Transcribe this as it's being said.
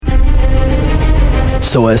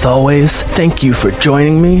So as always, thank you for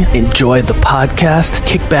joining me. Enjoy the podcast,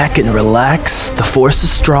 kick back and relax. The Force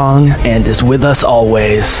is strong and is with us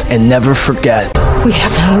always. And never forget, we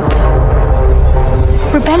have hope.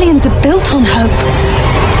 Rebellions are built on hope.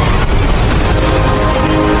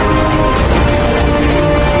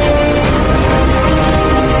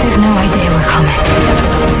 They've no idea we're coming.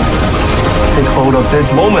 Take hold of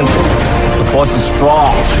this moment. The Force is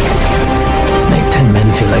strong. Make 10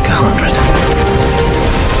 men feel like 100.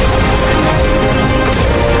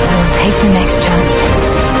 We'll take the next chance.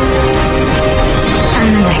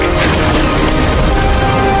 And the next.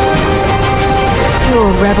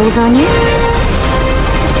 You're rebels, aren't you?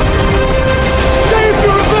 Save the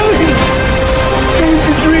rebellion! Save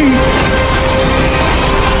the dream!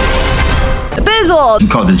 The Bizzle!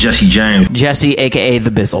 Called the Jesse James. Jesse, a.k.a. The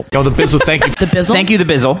Bizzle. Oh, the Bizzle, thank you. The Bizzle? Thank you, The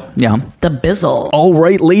Bizzle. Yeah. The Bizzle. all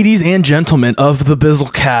right, ladies and gentlemen of the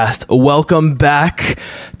Bizzlecast, welcome back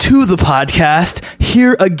to the podcast.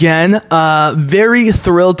 Here again, very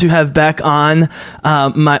thrilled to have back on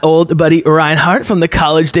my old buddy Reinhardt from the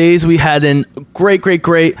college days. We had a great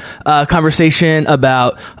conversation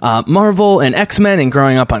about Marvel and X-Men and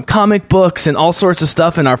growing up on comic books and all sorts of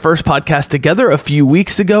stuff in our first podcast together a few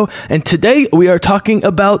weeks ago. And today we are talking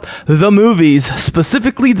about the movies,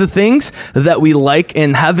 specifically the things that we like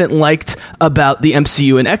and haven't liked about the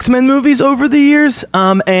MCU and X-Men movies over the years,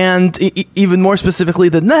 and even more specifically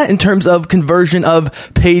than that, in terms of conversion of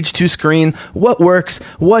page to screen, what works,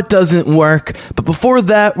 what doesn't work. But before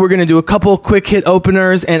that, we're going to do a couple quick hit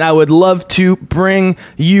openers, and I would love to bring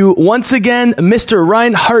you once again Mr.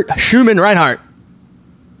 Reinhardt Schumann. Reinhardt.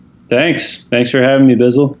 Thanks for having me,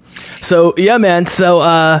 Bizzle. So yeah, man.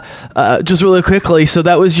 So just really quickly, so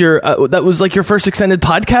that was like your first extended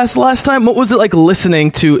podcast last time. What was it like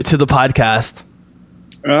listening to the podcast?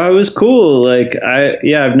 It was cool.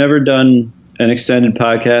 I've never done an extended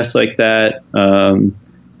podcast like that.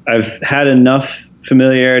 I've had enough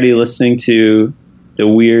familiarity listening to the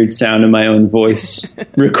weird sound of my own voice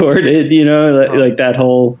recorded. Like that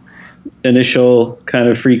whole initial kind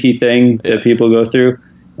of freaky thing that people go through.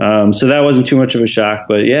 So that wasn't too much of a shock,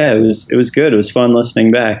 but yeah, it was good. It was fun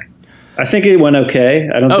listening back. I think it went okay.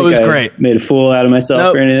 I don't think it was I great. Made a fool out of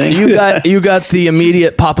myself or anything. You got the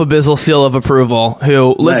immediate Papa Bizzle seal of approval,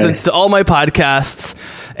 who listens to all my podcasts.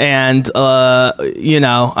 And,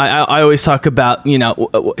 I always talk about,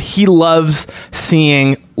 he loves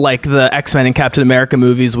seeing like the X-Men and Captain America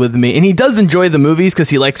movies with me. And he does enjoy the movies because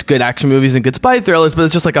he likes good action movies and good spy thrillers, but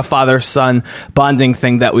it's just like a father-son bonding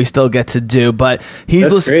thing that we still get to do. But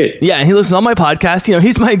That's great. Yeah, and he listens to all my podcasts.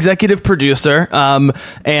 He's my executive producer.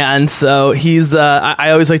 And so I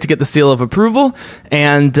always like to get the seal of approval.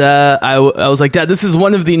 And I was like, Dad, this is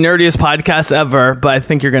one of the nerdiest podcasts ever, but I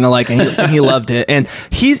think you're going to like it. And he loved it. And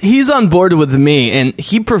he's on board with me, and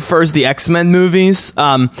he prefers the X-Men movies.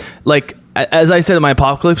 As I said in my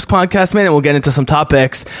Apocalypse podcast, man, and we'll get into some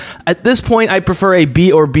topics. At this point, I prefer a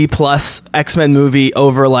B or B plus X-Men movie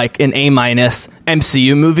over like an A minus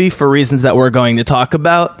MCU movie for reasons that we're going to talk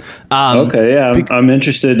about. Okay, yeah, I'm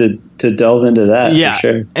interested to delve into that. Yeah, for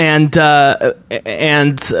sure. And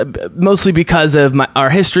mostly because of our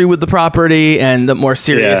history with the property and the more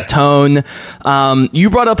serious tone. You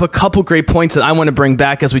brought up a couple great points that I want to bring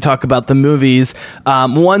back as we talk about the movies.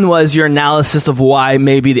 One was your analysis of why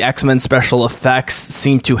maybe the X-Men special effects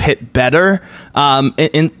seem to hit better than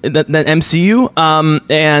MCU,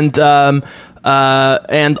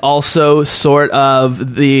 and also sort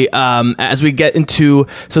of the as we get into,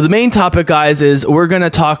 so the main topic, guys, is we're going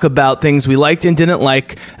to talk about things we liked and didn't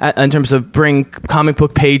like in terms of bring comic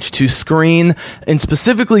book page to screen, and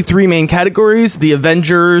specifically three main categories: the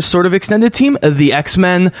Avengers sort of extended team, the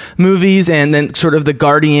X-Men movies, and then sort of the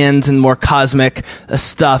Guardians and more cosmic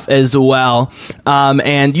stuff as well.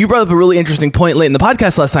 And you brought up a really interesting point late in the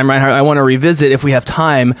podcast last time, Reinhardt. I want to revisit if we have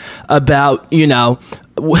time about,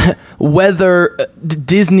 whether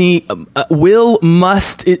Disney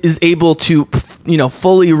is able to,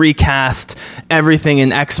 fully recast everything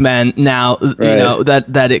in X-Men now, right.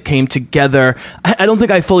 that it came together. I don't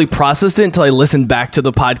think I fully processed it until I listened back to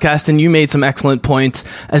the podcast, and you made some excellent points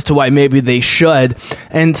as to why maybe they should.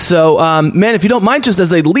 And so, man, if you don't mind, just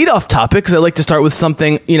as a lead-off topic, because I like to start with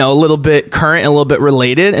something, a little bit current and a little bit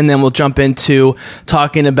related, and then we'll jump into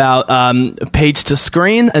talking about page to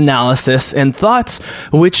screen analysis and thoughts,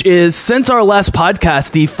 which is, since our last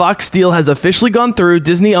podcast, the Fox deal has officially gone through.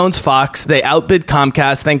 Disney owns Fox. They outbid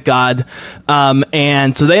Comcast, thank God.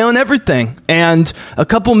 And so they own everything. And a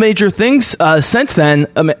couple major things since then,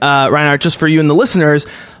 Reinhardt, just for you and the listeners.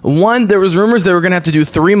 One, there was rumors they were going to have to do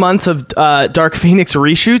 3 months of Dark Phoenix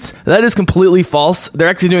reshoots. That is completely false. They're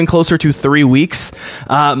actually doing closer to 3 weeks.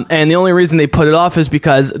 And the only reason they put it off is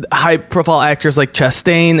because high-profile actors like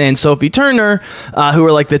Chastain and Sophie Turner, who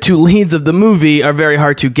are like the two leads of the movie, are very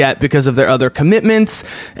hard to get because of their other commitments.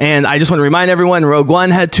 And I just want to remind everyone, Rogue One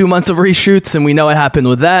had 2 months of reshoots, and we know what happened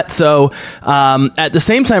with that. So at the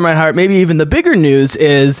same time, Reinhardt, maybe even the bigger news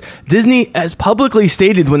is Disney has publicly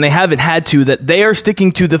stated when they haven't had to that they are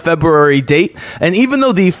sticking to the February date. And even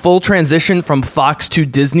though the full transition from Fox to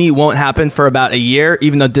Disney won't happen for about a year,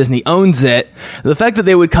 even though Disney owns it, the fact that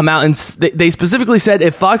they would come out and they specifically said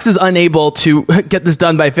if Fox is unable to get this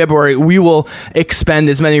done by February, we will expend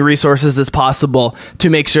as many resources as possible to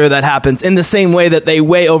make sure that happens, in the same way that they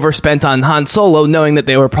way overspent on Han Solo, knowing that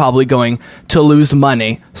they were probably going to lose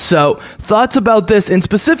money. So thoughts about this, and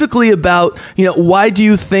specifically about, why do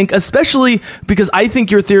you think, especially because I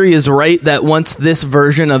think your theory is right, that once this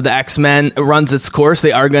version of the X-Men runs its course,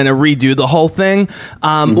 they are going to redo the whole thing.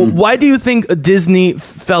 Why do you think Disney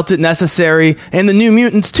felt it necessary, and the New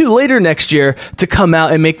Mutants too, later next year, to come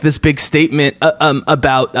out and make this big statement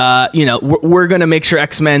about, we're going to make sure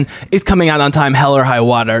X-Men is coming out on time, hell or high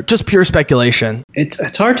water? Just pure speculation.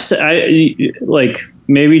 It's hard to say.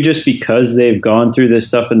 Maybe just because they've gone through this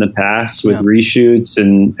stuff in the past with reshoots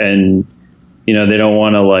and they don't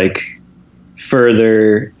want to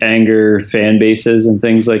further anger fan bases and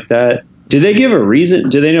things like that. Do they give a reason?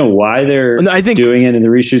 Do they know why they're doing it in the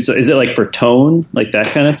reshoots? Is it for tone,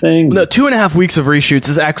 that kind of thing? No, 2.5 weeks of reshoots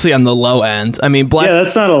is actually on the low end. I mean,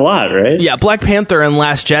 that's not a lot, right? Yeah, Black Panther and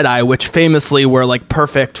Last Jedi, which famously were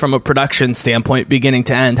perfect from a production standpoint, beginning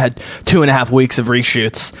to end, had 2.5 weeks of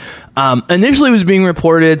reshoots. Initially, it was being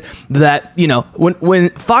reported that, when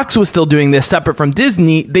Fox was still doing this separate from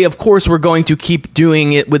Disney, they, of course, were going to keep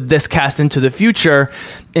doing it with this cast into the future.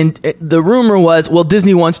 And the rumor was,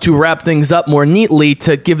 Disney wants to wrap things up more neatly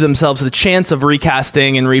to give themselves the chance of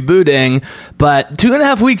recasting and rebooting. But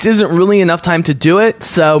 2.5 weeks isn't really enough time to do it.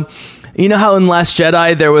 So, you know how in Last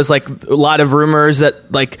Jedi there was a lot of rumors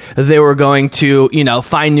that they were going to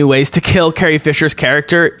find new ways to kill Carrie Fisher's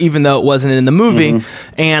character, even though it wasn't in the movie.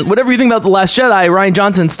 And whatever you think about The Last Jedi, Rian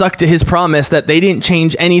Johnson stuck to his promise that they didn't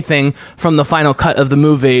change anything from the final cut of the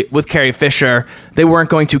movie with Carrie Fisher. They weren't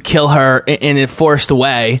going to kill her in a forced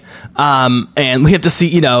way. And we have to see,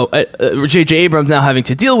 J.J. Abrams now having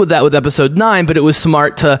to deal with that with Episode 9, but it was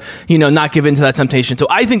smart to, not give in to that temptation. So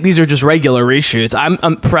I think these are just regular reshoots. I'm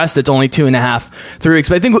impressed it's only 2.5, 3 weeks.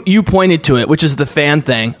 But I think what you pointed to it, which is the fan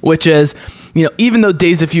thing, which is, even though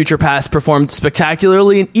Days of Future Past performed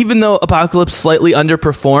spectacularly, and even though Apocalypse slightly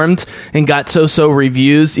underperformed and got so-so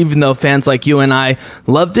reviews, even though fans like you and I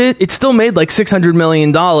loved it, it still made $600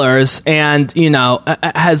 million and,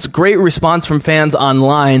 has great response from fans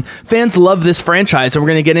online. Fans love this franchise, and we're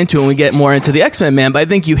going to get into it when we get more into the X-Men, man. But I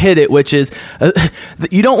think you hit it, which is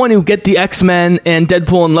you don't want to get the X-Men and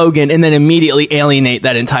Deadpool and Logan and then immediately alienate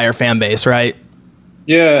that entire fan base, right?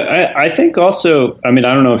 Yeah, I think also, I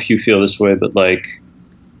don't know if you feel this way, but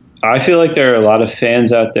I feel like there are a lot of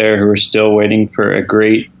fans out there who are still waiting for a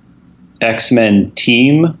great X-Men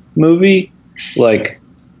team movie.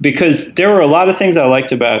 Because there were a lot of things I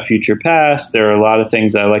liked about Future Past. There are a lot of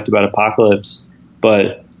things I liked about Apocalypse,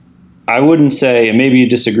 but I wouldn't say, and maybe you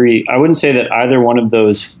disagree, I wouldn't say that either one of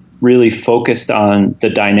those really focused on the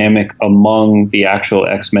dynamic among the actual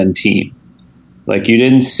X-Men team. You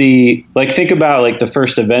didn't see, think about the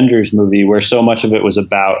first Avengers movie, where so much of it was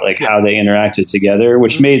about how they interacted together,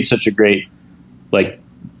 which made such a great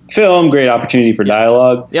film, great opportunity for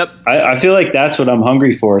dialogue. Yep. I feel like that's what I'm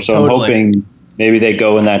hungry for. So totally. I'm hoping maybe they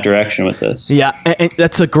go in that direction with this. Yeah, and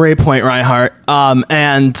that's a great point, Reinhardt.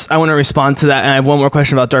 And I want to respond to that. And I have one more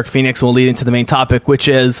question about Dark Phoenix, and we'll lead into the main topic, which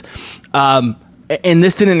is, and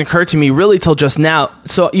this didn't occur to me really till just now.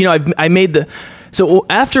 So, I made the... So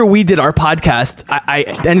after we did our podcast, I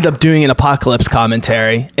ended up doing an Apocalypse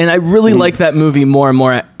commentary, and I really like that movie more and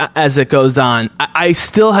more as it goes on. I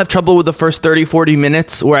still have trouble with the first 30, 40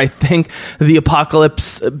 minutes, where I think the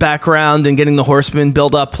Apocalypse background and getting the Horseman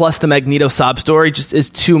build up, plus the Magneto sob story, just is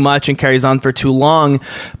too much and carries on for too long.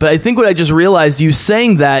 But I think what I just realized, you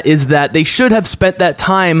saying that, is that they should have spent that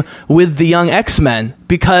time with the young X-Men,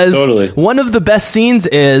 because one of the best scenes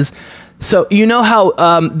is So you know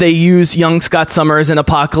how they use young Scott Summers in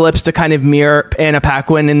Apocalypse to kind of mirror Anna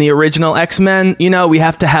Paquin in the original X-Men? You know, we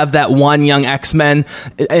have to have that one young X-Men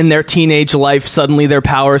in their teenage life. Suddenly their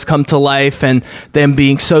powers come to life and them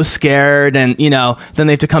being so scared, and, you know, then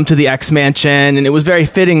they have to come to the X-Mansion. And it was very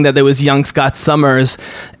fitting that there was young Scott Summers,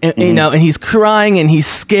 and, you know, and he's crying and he's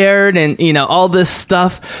scared and, you know, all this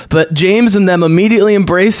stuff. But James and them immediately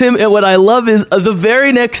embrace him. And what I love is the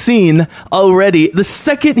very next scene already, the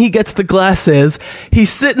second he gets the glasses,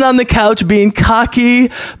 he's sitting on the couch being cocky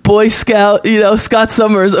Boy Scout, you know, Scott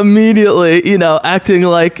Summers immediately, you know, acting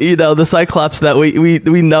like, you know, the Cyclops that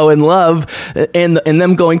we know and love, and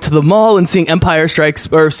them going to the mall and seeing Empire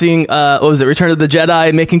Strikes, or seeing what was it, Return of the Jedi,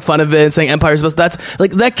 and making fun of it and saying Empire's supposed. That's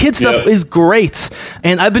like, that kid stuff is great.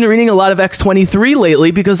 And I've been reading a lot of X-23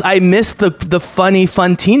 lately because I missed the funny,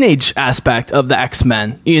 fun teenage aspect of the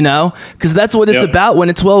X-Men, you know, because that's what it's about when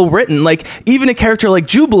it's well written. Like, even a character like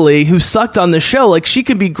Jubilee, who sucked on the show, like, she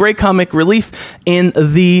can be great comic relief in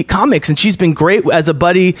the comics, and she's been great as a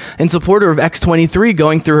buddy and supporter of X-23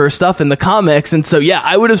 going through her stuff in the comics. And so, yeah,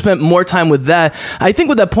 I would have spent more time with that. I think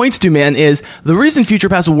what that points to, man, is the reason Future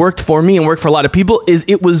Past worked for me and worked for a lot of people is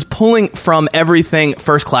it was pulling from everything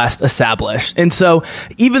First Class established. And so,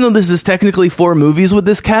 even though this is technically 4 movies with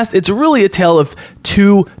this cast, it's really a tale of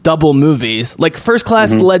 2 double movies. Like, First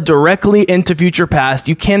Class led directly into Future Past.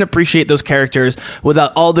 You can't appreciate those characters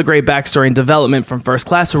without all the great backstory and development from First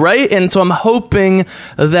Class, right? And so I'm hoping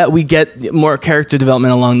that we get more character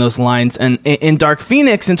development along those lines. And in Dark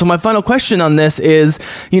Phoenix, and so my final question on this is,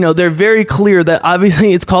 you know, they're very clear that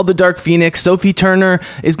obviously it's called the Dark Phoenix. Sophie Turner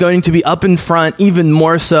is going to be up in front even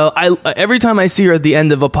more so. Every time I see her at the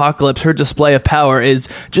end of Apocalypse, her display of power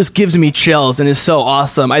just gives me chills and is so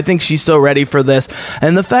awesome. I think she's so ready for this.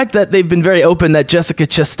 And the fact that they've been very open that Jessica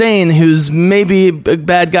Chastain, who's maybe a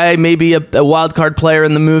bad guy, maybe a wild card player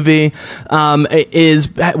in the movie,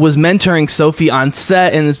 was mentoring Sophie on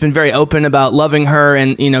set and has been very open about loving her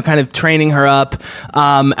and, you know, kind of training her up,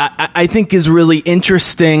 I think is really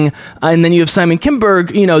interesting. And then you have Simon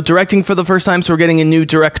Kinberg, you know, directing for the first time, so we're getting a new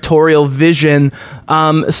directorial vision.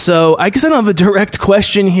 So I guess I don't have a direct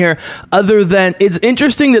question here, other than it's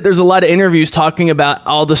interesting that there's a lot of interviews talking about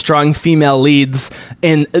all the strong female leads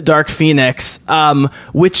in Dark Phoenix,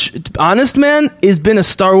 which, honest man, has been a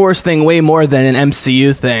Star Wars thing way more than an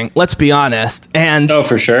MCU thing. Let's be honest. And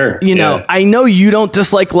for sure. You know, I know you don't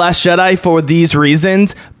dislike Last Jedi for these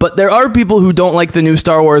reasons, but there are people who don't like the new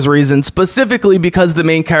Star Wars reasons, specifically because the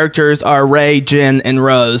main characters are Rey, Jyn, and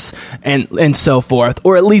Rose, and so forth.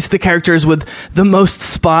 Or at least the characters with the most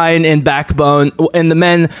spine and backbone, and the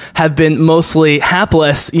men have been mostly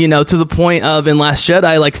hapless, you know, to the point of, in Last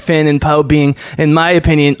Jedi, like Finn and Poe being, in my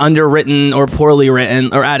opinion, underwritten or poorly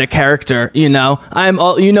written or out of character, you know.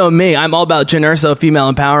 You know me, I'm all about Jyn Erso,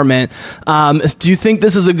 female empowerment. Do you think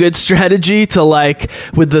this is a good strategy to, like,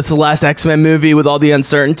 with this last X-Men movie, with all the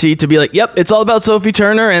uncertainty, to be like, yep, it's all about Sophie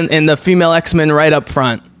Turner and the female X-Men right up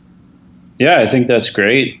front? Yeah, I think that's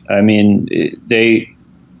great. I mean,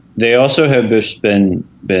 they also have just been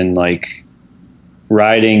like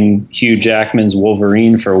riding Hugh Jackman's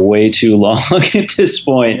Wolverine for way too long at this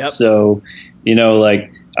point. Yep. So, you know,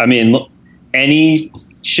 like, I mean, any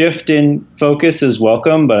shift in focus is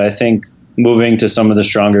welcome, but I think moving to some of the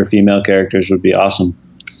stronger female characters would be awesome.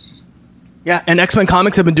 Yeah, and X-Men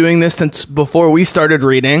comics have been doing this since before we started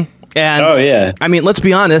reading. And I mean, let's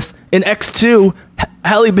be honest, in X2,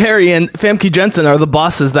 Halle Berry and Famke Janssen are the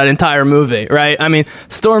bosses that entire movie, right? I mean,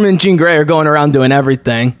 Storm and Jean Grey are going around doing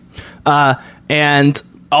everything. And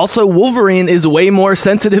also, Wolverine is way more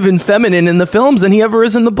sensitive and feminine in the films than he ever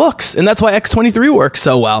is in the books. And that's why X-23 works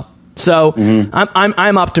so well. So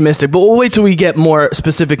I'm optimistic, but we'll wait till we get more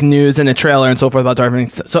specific news and a trailer and so forth about Dark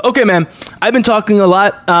Phoenix. So, okay, man, I've been talking a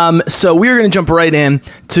lot. So we're going to jump right in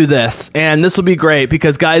to this, and this will be great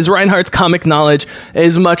because, guys, Reinhardt's comic knowledge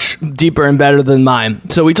is much deeper and better than mine.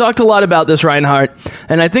 So we talked a lot about this, Reinhardt,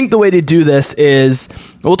 and I think the way to do this is,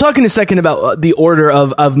 we'll talk in a second about the order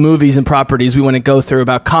of movies and properties we want to go through,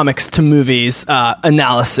 about comics to movies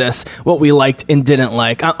analysis, what we liked and didn't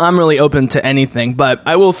like. I'm really open to anything, but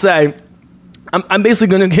I will say, I'm basically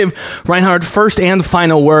going to give Reinhardt first and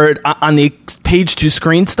final word on the page to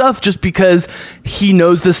screen stuff, just because he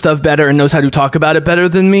knows this stuff better and knows how to talk about it better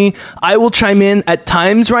than me. I will chime in at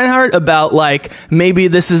times, Reinhardt, about, like, maybe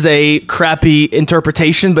this is a crappy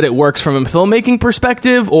interpretation, but it works from a filmmaking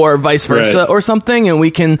perspective, or vice versa, or something. And we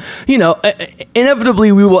can, you know,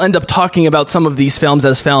 inevitably we will end up talking about some of these films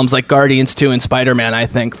as films, like Guardians 2 and Spider-Man, I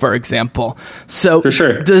think, for example. So, for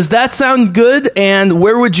sure. Does that sound good? And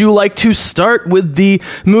where would you like to start? start with the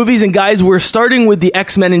movies. And guys, we're starting with the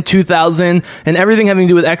X-Men in 2000 and everything having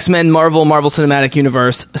to do with X-Men, Marvel Cinematic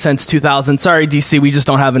Universe since 2000. Sorry, DC, we just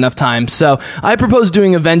don't have enough time. So I propose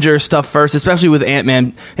doing Avengers stuff first, especially with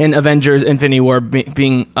Ant-Man and Avengers Infinity War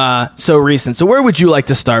being so recent. So where would you like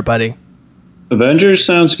to start, buddy? Avengers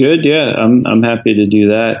sounds good. Yeah, I'm happy to do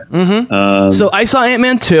that. Mm-hmm. So I saw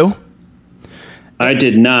Ant-Man 2. I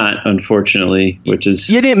did not, unfortunately, which is...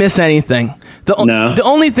 You didn't miss anything. No. The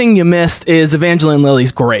only thing you missed is Evangeline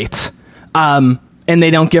Lilly's great. And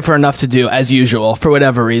they don't give her enough to do, as usual, for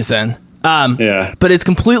whatever reason. Yeah. But it's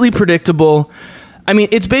completely predictable. I mean,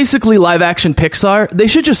 it's basically live-action Pixar. They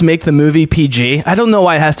should just make the movie PG. I don't know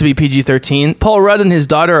why it has to be PG-13. Paul Rudd and his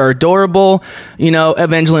daughter are adorable. You know,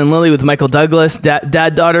 Evangeline Lilly with Michael Douglas,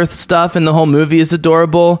 dad-daughter stuff, and the whole movie is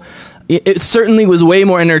adorable. It certainly was way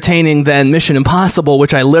more entertaining than Mission Impossible,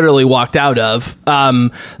 which I literally walked out of.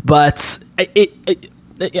 But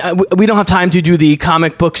we don't have time to do the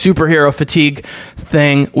comic book superhero fatigue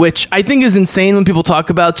thing, which I think is insane when people talk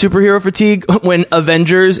about superhero fatigue, when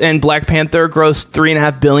Avengers and Black Panther grossed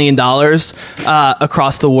 $3.5 billion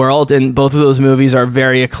across the world, and both of those movies are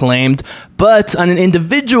very acclaimed. But on an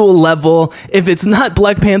individual level, if it's not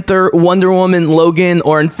Black Panther, Wonder Woman, Logan,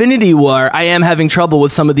 or Infinity War, I am having trouble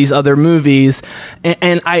with some of these other movies.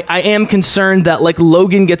 And I am concerned that, like,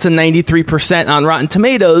 Logan gets a 93% on Rotten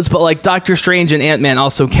Tomatoes, but, like, Doctor Strange and Ant-Man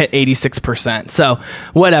also get 86%. So,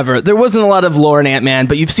 whatever. There wasn't a lot of lore in Ant-Man,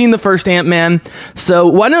 but you've seen the first Ant-Man. So,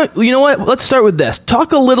 why don't, you know what? Let's start with this.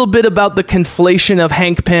 Talk a little bit about the conflation of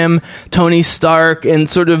Hank Pym, Tony Stark, and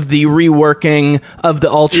sort of the reworking of the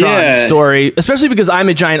Ultron story. Especially because I'm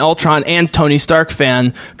a giant Ultron and Tony Stark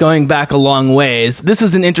fan going back a long ways. This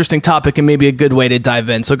is an interesting topic and maybe a good way to dive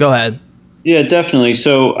in. So go ahead. Yeah, definitely.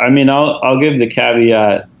 So, I mean, I'll give the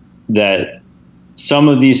caveat that some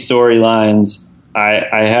of these storylines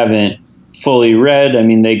I haven't fully read. I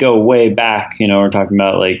mean, they go way back. You know, we're talking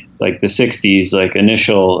about like the 60s, like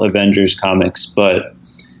initial Avengers comics. But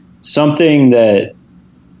something that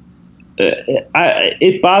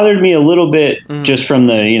it bothered me a little bit just from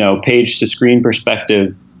the, you know, page to screen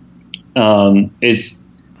perspective, is,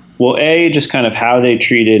 well, just kind of how they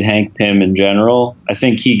treated Hank Pym in general. I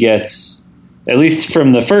think he gets, at least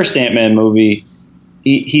from the first Ant-Man movie,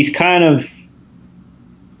 he's kind of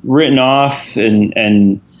written off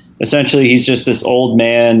and essentially he's just this old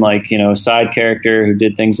man, like, you know, side character who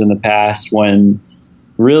did things in the past, when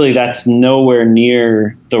really that's nowhere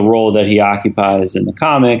near the role that he occupies in the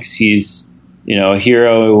comics. He's, you know, a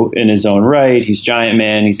hero in his own right. He's Giant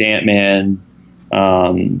Man. He's Ant-Man.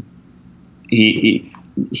 He's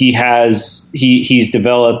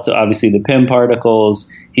developed, obviously, the Pym particles.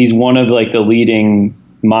 He's one of, like, the leading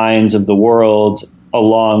minds of the world,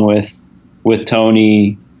 along with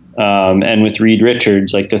Tony and with Reed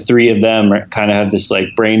Richards. Like, the three of them kind of have this,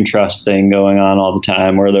 like, brain trust thing going on all the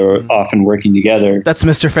time, where they're often working together. That's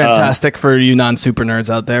Mr. Fantastic for you non-super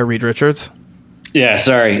nerds out there, Reed Richards. Yeah,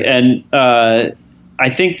 sorry. And I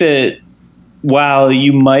think that while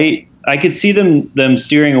I could see them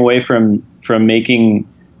steering away from making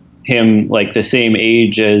him like the same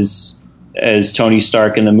age as Tony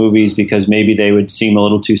Stark in the movies, because maybe they would seem a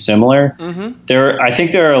little too similar. I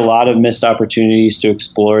think there are a lot of missed opportunities to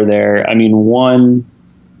explore there. I mean, one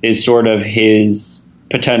is sort of his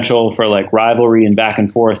potential for, like, rivalry and back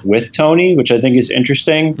and forth with Tony, which I think is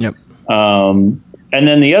interesting. Yep. And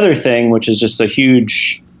then the other thing, which is just a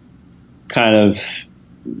huge kind of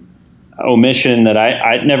omission that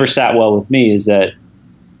I never sat well with me, is that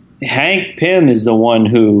Hank Pym is the one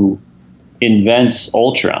who invents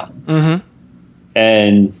Ultron.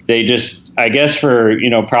 And they just, I guess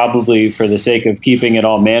probably for the sake of keeping it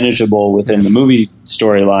all manageable within the movie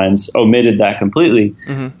storylines, omitted that completely.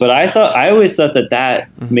 But I always thought that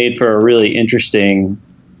made for a really interesting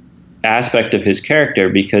aspect of his character,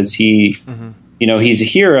 because he, you know, he's a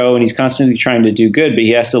hero and he's constantly trying to do good, but he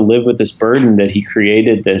has to live with this burden that he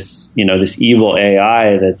created this, you know, this evil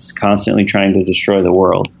AI that's constantly trying to destroy the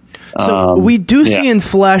world. So we do see in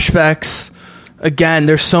flashbacks, again,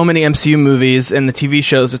 there's so many MCU movies and the TV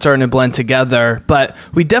shows that starting to blend together, but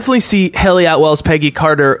we definitely see Haley Atwell's Peggy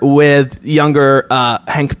Carter with younger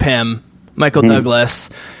Hank Pym, Michael Douglas.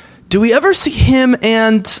 Do we ever see him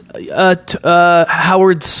and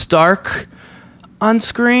Howard Stark on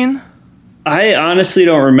screen? I honestly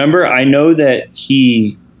don't remember. I know that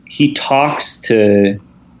he talks to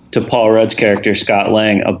Paul Rudd's character Scott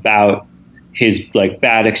Lang about his, like,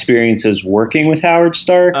 bad experiences working with Howard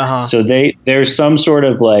Stark. So there's some sort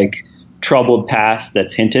of, like, troubled past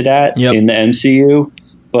that's hinted at in the MCU.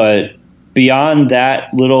 But beyond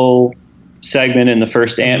that little segment in the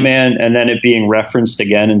first Ant-Man and then it being referenced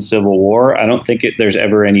again in Civil War. I don't think there's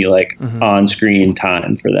ever any like on-screen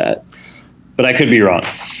time for that, but I could be wrong.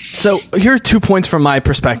 So here are 2 points from my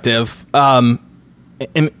perspective. And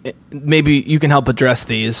maybe you can help address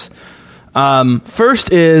these.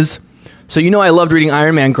 First is, so I loved reading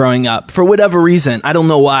Iron Man growing up for whatever reason. I don't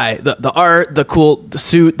know why. The art, the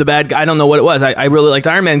suit, the bad guy. I don't know what it was. I really liked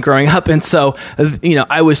Iron Man growing up, and so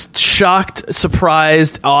I was shocked,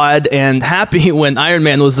 surprised, awed, and happy when Iron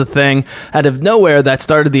Man was the thing out of nowhere that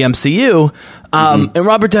started the MCU. And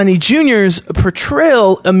Robert Downey Jr.'s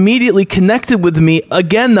portrayal immediately connected with me.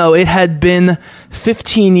 Again, though, it had been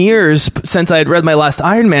 15 years since I had read my last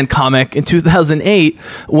Iron Man comic in 2008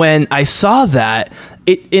 when I saw that.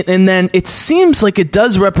 And then it seems like it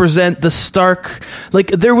does represent the Stark. Like,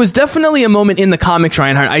 there was definitely a moment in the comics,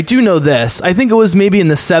 Reinhardt. I do know this. I think it was maybe in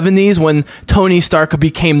the 70s when Tony Stark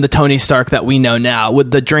became the Tony Stark that we know now, with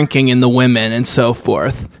the drinking and the women and so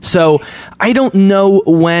forth. So I don't know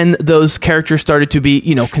when those characters started to be,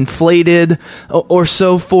 conflated or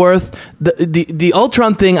so forth. The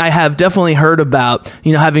Ultron thing I have definitely heard about,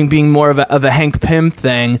 having being more of a Hank Pym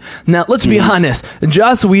thing. Now, let's be honest.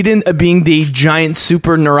 Joss Whedon, being the giant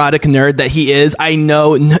super neurotic nerd that he is, I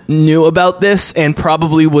know knew about this and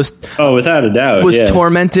probably was without a doubt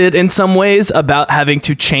tormented in some ways about having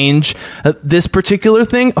to change this particular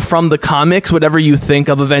thing from the comics. Whatever you think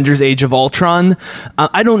of Avengers: Age of Ultron,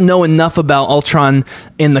 I don't know enough about Ultron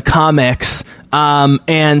in the comics.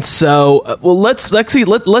 And so,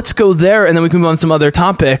 let's go there, and then we can move on to some other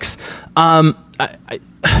topics.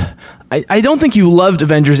 I don't think you loved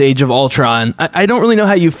Avengers: Age of Ultron. I don't really know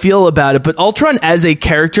how you feel about it, but Ultron as a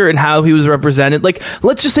character and how he was represented, like,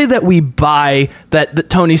 let's just say that we buy that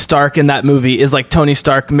Tony Stark in that movie is like Tony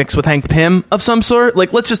Stark mixed with Hank Pym of some sort.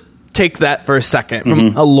 Like, let's just take that for a second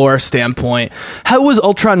from a lore standpoint. How was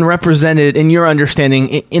Ultron represented in your understanding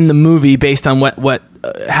in the movie based on what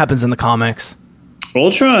happens in the comics?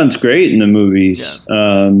 Ultron's great in the movies.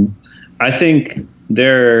 Yeah. I think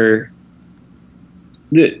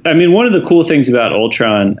one of the cool things about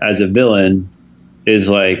Ultron as a villain is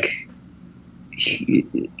like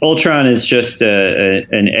Ultron is just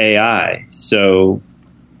an AI. So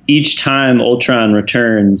each time Ultron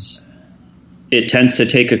returns, it tends to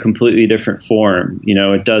take a completely different form.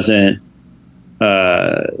 It doesn't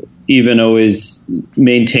even always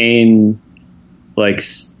maintain like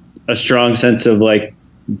a strong sense of like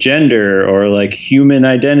gender or like human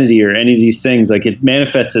identity or any of these things. Like, it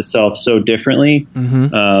manifests itself so differently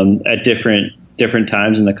at different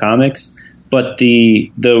times in the comics. But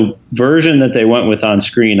the version that they went with on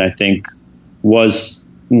screen, I think, was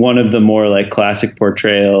one of the more like classic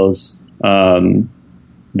portrayals. It's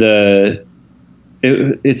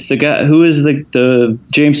the guy who is the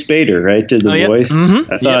James Spader, right? Did the voice.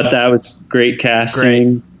 I thought that was great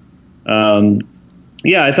casting.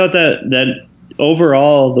 Great. I thought that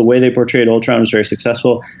overall, the way they portrayed Ultron was very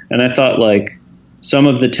successful. And I thought like some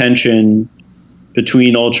of the tension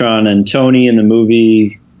between Ultron and Tony in the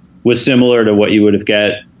movie was similar to what you would have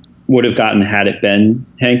gotten had it been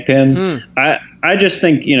Hank Pym. I just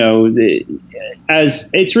think, as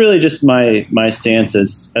it's really just my stance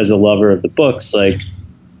as a lover of the books, like,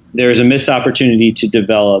 there's a missed opportunity to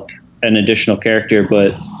develop an additional character,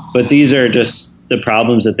 but these are just the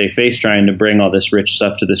problems that they face trying to bring all this rich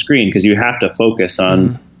stuff to the screen, because you have to focus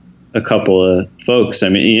on a couple of folks. I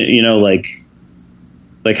mean,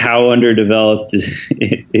 like how underdeveloped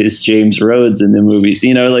is James Rhodes in the movies?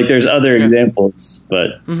 Like, there's other examples,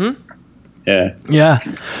 but yeah.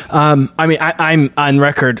 I mean, I'm on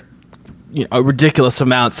record, a ridiculous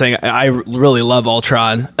amount saying I really love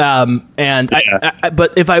Ultron. But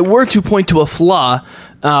if I were to point to a flaw,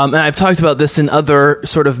 and I've talked about this in other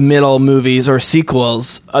sort of middle movies or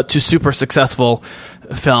sequels to super successful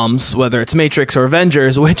films, whether it's Matrix or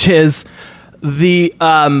Avengers, which is the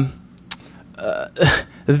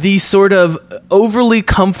sort of overly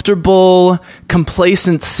comfortable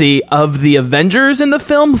complacency of the Avengers in the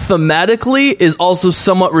film thematically is also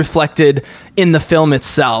somewhat reflected in the film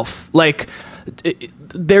itself. Like,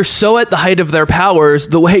 they're so at the height of their powers,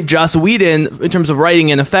 the way Joss Whedon, in terms of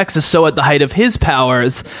writing and effects, is so at the height of his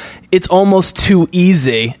powers, it's almost too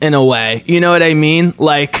easy in a way. You know what I mean?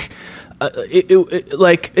 Like,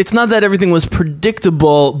 like it's not that everything was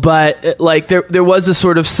predictable, but like there was a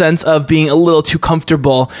sort of sense of being a little too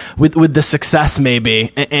comfortable with the success,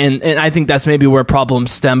 maybe, and I think that's maybe where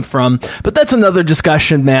problems stem from. But that's another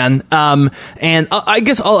discussion, man. And I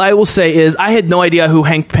guess all I will say is I had no idea who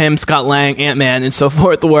Hank Pym, Scott Lang, Ant-Man, and so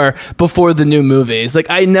forth were before the new movies. Like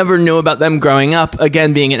I never knew about them growing up.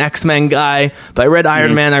 Again, being an X-Men guy, but I read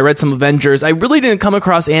Iron Man, I read some Avengers. I really didn't come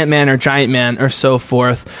across Ant-Man or Giant Man or so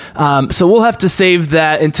forth. So we'll have to save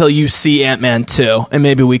that until you see Ant-Man 2, and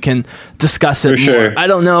maybe we can discuss it more. Sure. I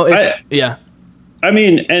don't know if, yeah. I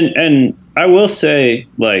mean, and I will say,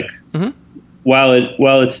 like,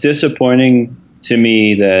 while it's disappointing to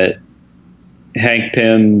me that Hank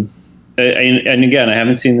Pym, and again, I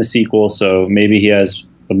haven't seen the sequel, so maybe he has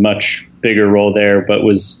a much bigger role there, but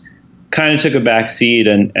was kind of took a back seat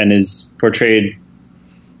and is portrayed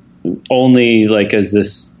only like as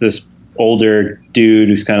this older dude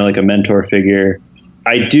who's kind of like a mentor figure.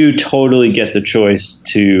 I do totally get the choice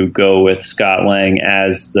to go with Scott Lang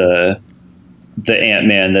as the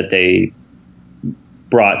Ant-Man that they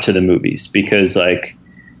brought to the movies, because like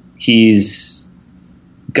he's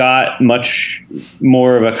got much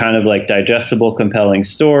more of a kind of like digestible, compelling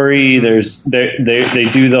story. They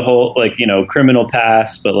do the whole like, you know, criminal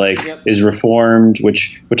past, but like is reformed,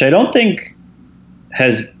 which I don't think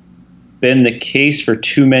has been the case for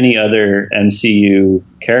too many other MCU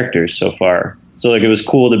characters so far. So like it was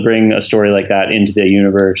cool to bring a story like that into the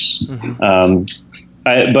universe. But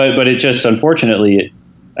it just, unfortunately,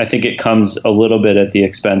 I think it comes a little bit at the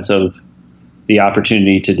expense of the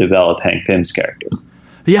opportunity to develop Hank Pym's character.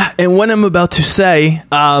 Yeah, and what I'm about to say,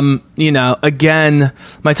 you know, again,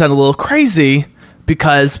 might sound a little crazy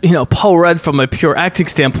because, you know, Paul Rudd, from a pure acting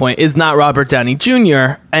standpoint, is not Robert Downey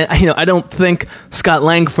Jr. And, you know, I don't think Scott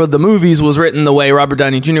Lang for the movies was written the way Robert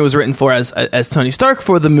Downey Jr. was written for as Tony Stark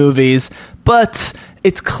for the movies, but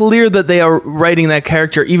it's clear that they are writing that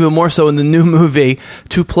character even more so in the new movie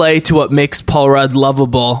to play to what makes Paul Rudd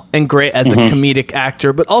lovable and great as a comedic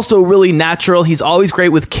actor, but also really natural. He's always great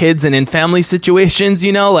with kids and in family situations,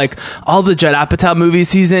 you know, like all the Judd Apatow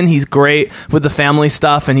movies he's in, he's great with the family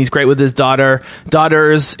stuff, and he's great with his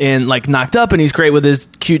daughters in like Knocked Up, and he's great with his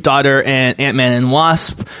cute daughter and Ant-Man and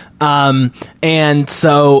Wasp. And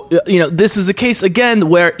so, you know, this is a case again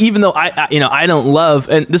where even though I don't love,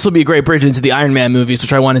 and this will be a great bridge into the Iron Man movies,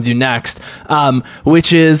 which I want to do next,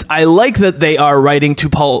 which is I like that they are writing to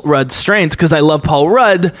Paul Rudd's strengths because I love Paul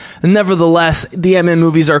Rudd. Nevertheless, the Ant-Man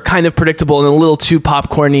movies are kind of predictable and a little too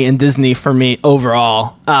popcorny and Disney for me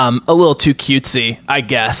overall. A little too cutesy, I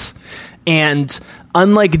guess. And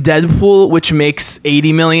unlike Deadpool, which makes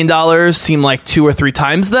 $80 million seem like 2 or 3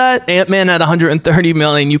 times that, Ant-Man at $130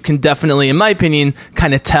 million, you can definitely, in my opinion,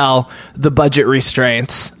 kind of tell the budget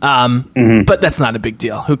restraints. But that's not a big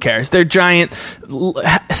deal. Who cares? They're giant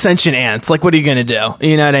sentient ants. Like, what are you going to do?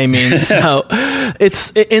 You know what I mean? So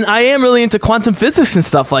and I am really into quantum physics and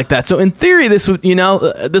stuff like that. So in theory, this would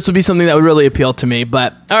be something that would really appeal to me.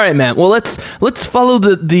 But all right, man. Well, let's follow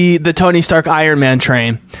the Tony Stark Iron Man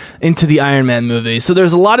train into the Iron Man movies. So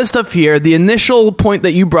there's a lot of stuff here. The initial point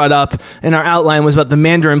that you brought up in our outline was about the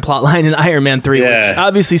Mandarin plotline in Iron Man 3, which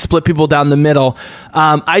obviously split people down the middle.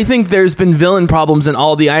 I think there's been villain problems in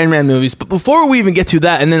all the Iron Man movies. But before we even get to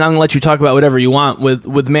that, and then I'm going to let you talk about whatever you want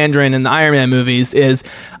with Mandarin and the Iron Man movies, is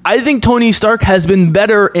I think Tony Stark has been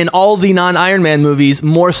better in all the non-Iron Man movies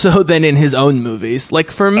more so than in his own movies.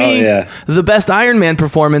 Like, for me, the best Iron Man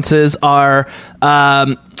performances are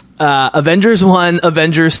Avengers 1,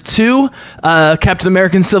 Avengers 2, Captain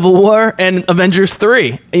America Civil War, and Avengers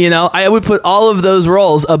 3. You know, I would put all of those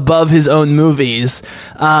roles above his own movies.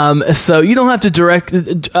 So you don't have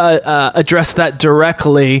to address that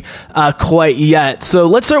directly quite yet. So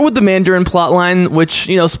let's start with the Mandarin plotline, which,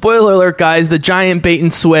 you know, spoiler alert, guys, the giant bait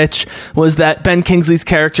and switch was that Ben Kingsley's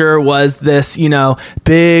character was this, you know,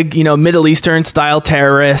 big, you know, Middle Eastern style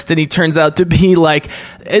terrorist, and he turns out to be like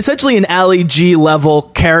essentially an Ali G level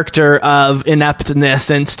character of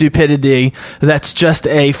ineptness and stupidity that's just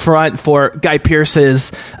a front for Guy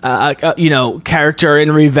Pearce's character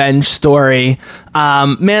and revenge story.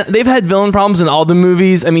 Man, they've had villain problems in all the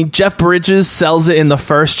movies. I mean, Jeff Bridges sells it in the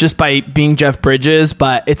first just by being Jeff Bridges,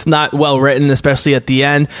 but it's not well written, especially at the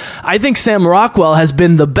end. I think Sam Rockwell has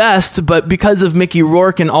been the best, but because of Mickey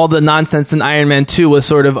Rourke and all the nonsense in Iron Man 2 was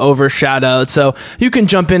sort of overshadowed. So you can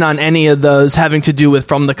jump in on any of those having to do with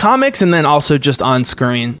from the comics and then also just on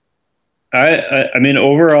screen. I mean,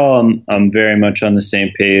 overall, I'm very much on the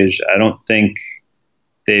same page. I don't think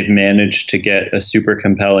they've managed to get a super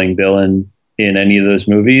compelling villain in any of those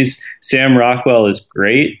movies. Sam Rockwell is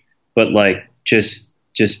great, but like just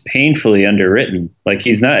just painfully underwritten. Like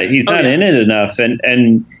he's not in it enough,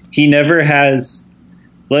 and he never has.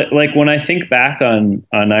 Like when I think back on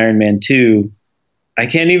Iron Man 2, I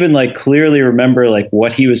can't even like clearly remember like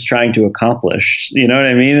what he was trying to accomplish. You know what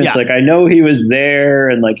I mean? It's like I know he was there,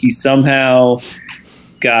 and like he somehow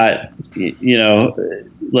got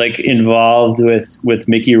like involved with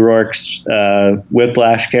Mickey Rourke's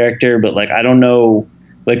Whiplash character, but like I don't know.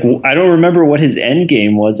 Like, I don't remember what his end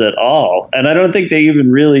game was at all. And I don't think they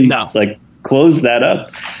even really like closed that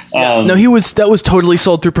up. No, that was totally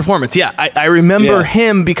sold through performance. Yeah. I remember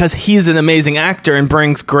him because he's an amazing actor and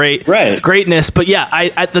brings greatness. But yeah,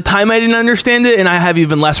 at the time I didn't understand it, and I have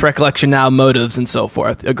even less recollection now, motives and so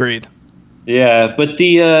forth. Agreed. Yeah. But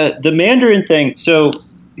the Mandarin thing. So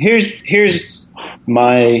here's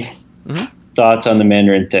my thoughts on the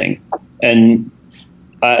Mandarin thing. And,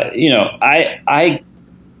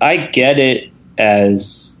 I get it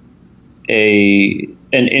as an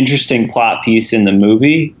interesting plot piece in the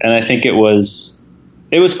movie, and I think it was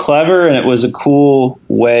clever, and it was a cool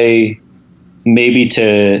way maybe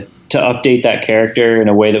to update that character in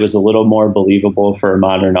a way that was a little more believable for a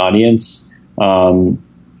modern audience, and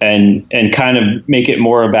kind of make it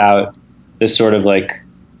more about this sort of like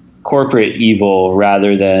corporate evil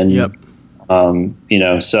rather than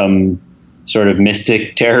some sort of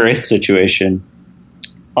mystic terrorist situation.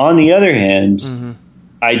 On the other hand,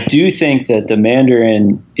 I do think that the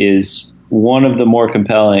Mandarin is one of the more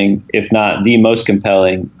compelling, if not the most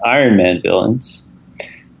compelling, Iron Man villains.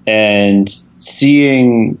 And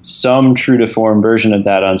seeing some true to form version of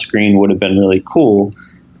that on screen would have been really cool.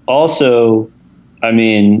 Also, I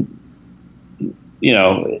mean,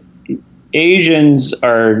 Asians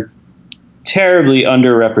are terribly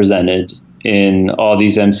underrepresented in all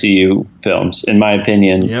these MCU films, in my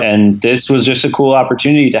opinion. Yep. And this was just a cool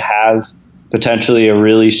opportunity to have potentially a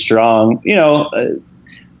really strong,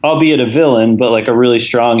 albeit a villain, but like a really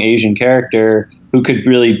strong Asian character who could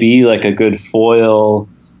really be like a good foil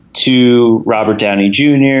to Robert Downey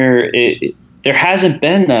Jr. There hasn't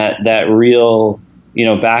been that real,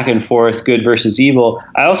 back and forth, good versus evil.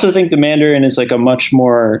 I also think the Mandarin is like a much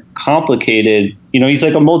more complicated, he's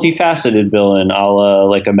like a multifaceted villain, a la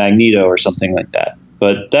like a Magneto or something like that.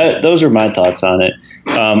 But those are my thoughts on it.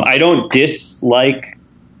 I don't dislike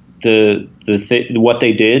what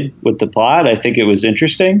they did with the plot. I think it was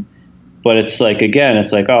interesting, but it's like, again,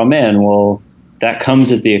 it's like, oh man, well, that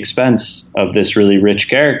comes at the expense of this really rich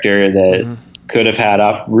character that could have had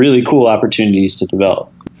really cool opportunities to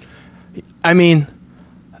develop. I mean,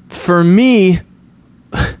 for me,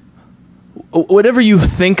 whatever you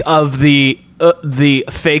think of the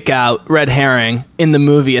fake out red herring in the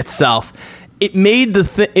movie itself, it made the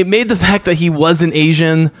fact that he wasn't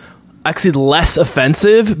Asian actually less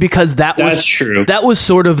offensive, because that's true. That was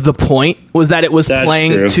sort of the point, was that it was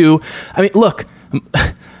playing to. I mean, look,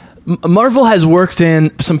 Marvel has worked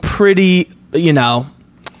in some pretty,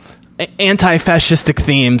 anti-fascistic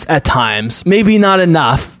themes at times. Maybe not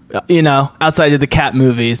enough, outside of the Cat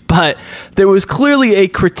movies, but there was clearly a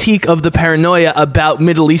critique of the paranoia about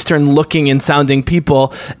Middle Eastern looking and sounding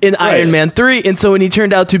people in Iron Man 3. And so when he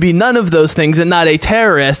turned out to be none of those things and not a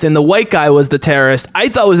terrorist, and the white guy was the terrorist, I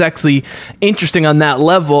thought was actually interesting on that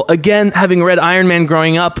level. Again, having read Iron Man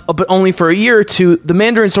growing up, but only for a year or two, the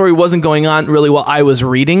Mandarin story wasn't going on really while I was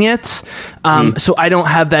reading it. So I don't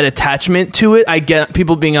have that attachment to it. I get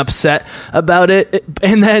people being upset about it.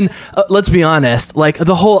 And then, let's be honest, like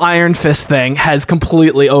the whole Iron Fist thing has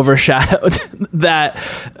completely overshadowed that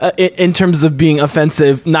in terms of being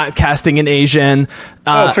offensive, not casting an Asian.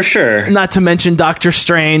 For sure. Not to mention Doctor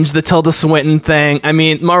Strange, the Tilda Swinton thing. I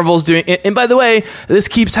mean, Marvel's doing it. And by the way, this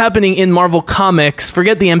keeps happening in Marvel Comics.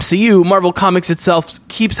 Forget the MCU. Marvel Comics itself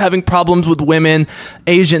keeps having problems with women,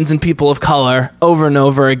 Asians, and people of color over and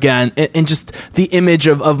over again. And just the image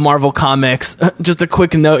of Marvel Comics, just a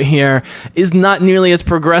quick note here, is not nearly as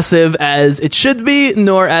progressive as it should be,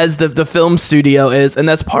 nor as the film studio is. And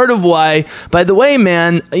that's part of why, by the way,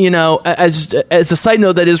 man, as a side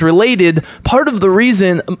note that is related, part of the reason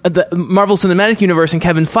the Marvel Cinematic Universe and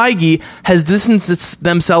Kevin Feige has distanced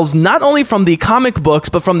themselves not only from the comic books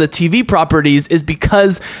but from the TV properties is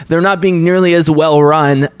because they're not being nearly as well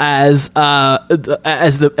run as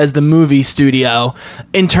the movie studio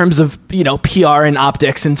in terms of PR and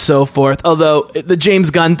optics and so forth. Although the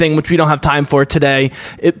James Gunn thing, which we don't have time for today,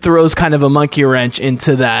 it throws kind of a monkey wrench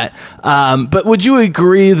into that. But would you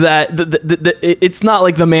agree that it's not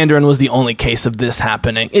like the Mandarin was the only case of this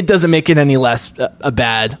happening? It doesn't make it any less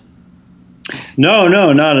bad. No,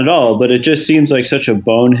 not at all. But it just seems like such a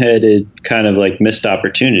boneheaded kind of like missed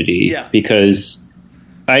opportunity. Yeah. Because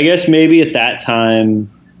I guess maybe at that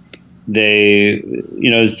time they,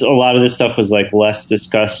 a lot of this stuff was like less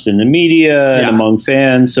discussed in the media and among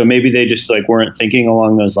fans. So maybe they just like weren't thinking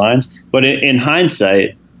along those lines. But in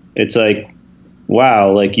hindsight, it's like,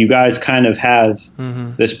 wow, like you guys kind of have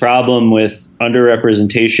this problem with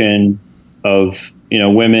underrepresentation of,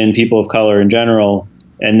 women, people of color in general.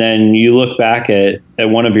 And then you look back at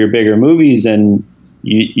one of your bigger movies and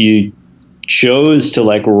you chose to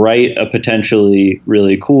like write a potentially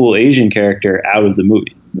really cool Asian character out of the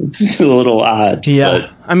movie. It's a little odd. Yeah.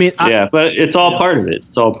 But, but it's all part of it.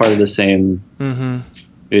 It's all part of the same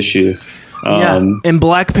issue. And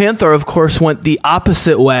Black Panther, of course, went the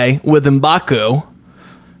opposite way with M'Baku,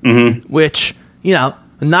 which,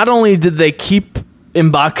 not only did they keep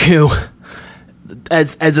M'Baku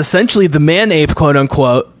as essentially the man ape, quote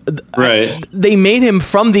unquote, right? They made him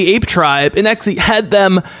from the ape tribe and actually had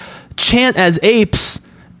them chant as apes,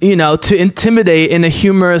 to intimidate in a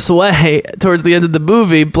humorous way towards the end of the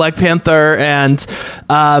movie, Black Panther and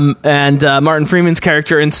Martin Freeman's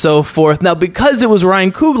character and so forth. Now, because it was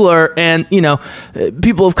Ryan Coogler and,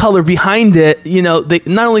 people of color behind it, they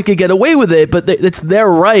not only could get away with it, but it's their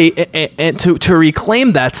right and to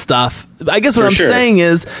reclaim that stuff. I guess what I'm saying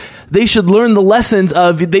is, they should learn the lessons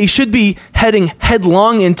of they should be heading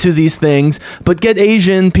headlong into these things, but get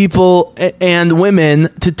Asian people and women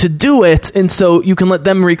to do it. And so you can let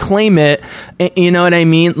them reclaim it. You know what I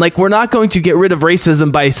mean? Like, we're not going to get rid of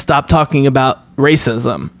racism by stop talking about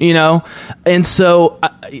racism, and so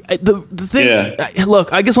the thing,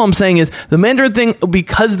 look, I guess what I'm saying is the Mandarin thing,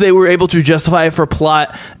 because they were able to justify it for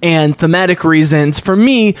plot and thematic reasons, for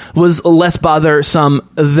me was less bothersome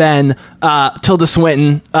than Tilda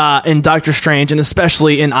Swinton in Doctor Strange, and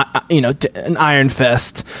especially in in Iron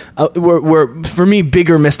Fist, were for me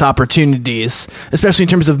bigger missed opportunities, especially in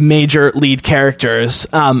terms of major lead characters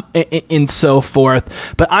and so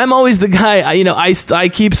forth. But I'm always the guy, I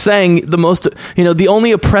keep saying the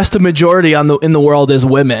only oppressed majority in the world is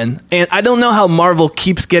women. And I don't know how Marvel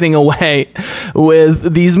keeps getting away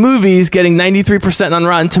with these movies getting 93% on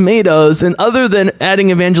Rotten Tomatoes. And other than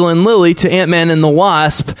adding Evangeline Lilly to Ant-Man and the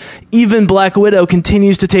Wasp, even Black Widow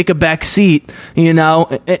continues to take a back seat,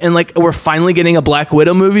 and like we're finally getting a Black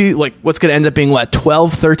Widow movie, like what's going to end up being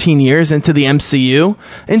 12, 13 years into the MCU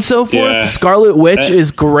and so forth. Yeah. Scarlet Witch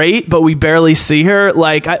is great, but we barely see her.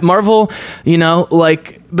 Like Marvel,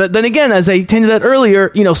 but then again, as I hinted at earlier,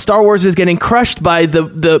 Star Wars is getting crushed by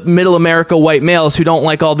the middle America white males who don't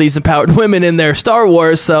like all these empowered women in their Star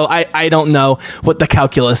Wars. So I don't know what the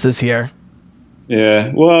calculus is here.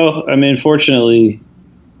 Yeah. Well, fortunately,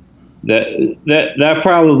 that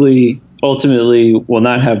probably ultimately will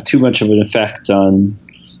not have too much of an effect on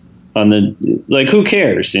the, like, who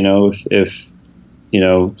cares, if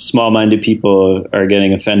small-minded people are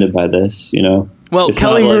getting offended by this, Well, it's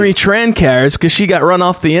Kelly Marie Tran cares because she got run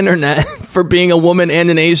off the internet for being a woman and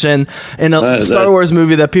an Asian in a Star Wars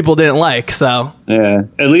movie that people didn't like. So yeah,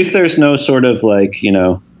 at least there's no sort of like,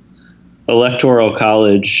 electoral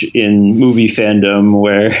college in movie fandom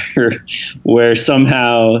where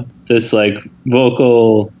somehow this like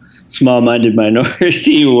vocal small-minded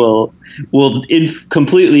minority will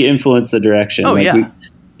completely influence the direction. Oh,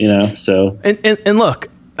 like, so and look.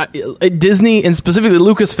 Disney and specifically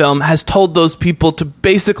Lucasfilm has told those people to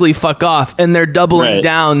basically fuck off, and they're doubling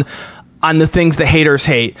down on the things that haters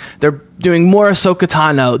hate. They're doing more Ahsoka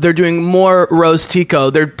Tano. They're doing more Rose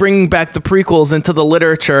Tico. They're bringing back the prequels into the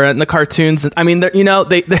literature and the cartoons. I mean, they're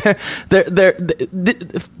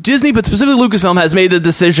Disney, but specifically Lucasfilm, has made a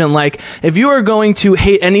decision. Like, if you are going to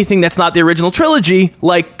hate anything that's not the original trilogy,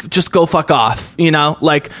 like, just go fuck off.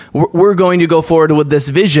 Like, we're going to go forward with this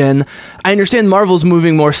vision. I understand Marvel's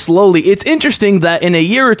moving more slowly. It's interesting that in a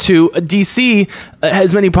year or two, DC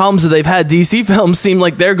has many problems that they've had. DC films seem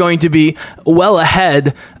like they're going to be well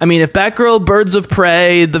ahead. I mean, if Batgirl, Birds of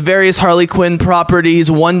Prey, the various Harley Quinn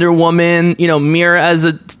properties, Wonder Woman, Mira as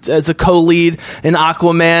a co-lead in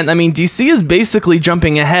Aquaman. I mean, DC is basically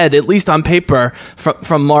jumping ahead, at least on paper,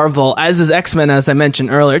 from Marvel, as is X-Men, as I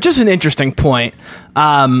mentioned earlier. Just an interesting point.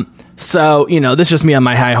 So, this is just me on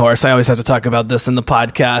my high horse. I always have to talk about this in the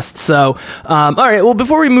podcast. So, all right. Well,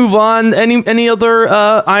 before we move on, any other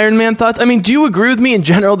Iron Man thoughts? I mean, do you agree with me in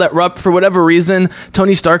general that for whatever reason,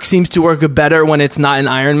 Tony Stark seems to work better when it's not an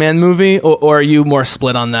Iron Man movie, or are you more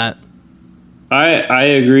split on that? I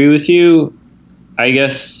agree with you. I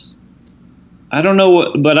guess I don't know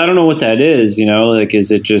what that is. Like,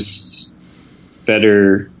 is it just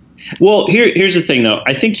better? Well, here's the thing, though.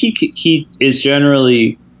 I think he is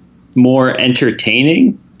generally more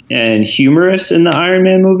entertaining and humorous in the Iron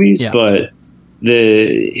Man movies, but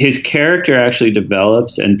his character actually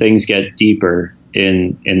develops and things get deeper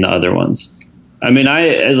in the other ones. I mean,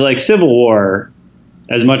 I like Civil War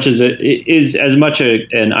as much as it is as much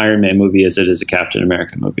an Iron Man movie as it is a Captain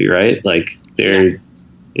America movie, right? Like they're,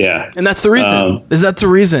 yeah. And that's the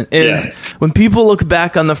reason. When people look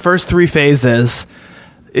back on the first three phases,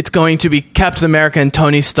 it's going to be Captain America and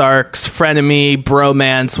Tony Stark's frenemy,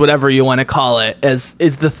 bromance, whatever you want to call it, is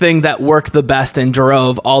the thing that worked the best and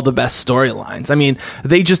drove all the best storylines. I mean,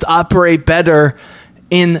 they just operate better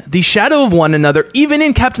in the shadow of one another, even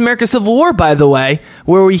in Captain America Civil War, by the way,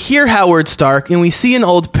 where we hear Howard Stark and we see an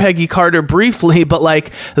old Peggy Carter briefly, but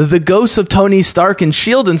like the ghosts of Tony Stark and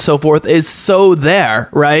S.H.I.E.L.D. and so forth is so there,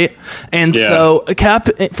 right? And so Cap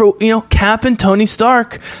and Tony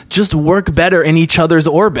Stark just work better in each other's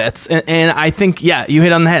orbits. And I think, you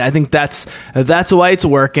hit on the head. I think that's why it's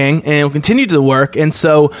working, and it will continue to work. And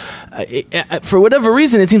so for whatever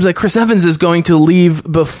reason, it seems like Chris Evans is going to leave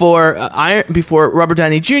before Robert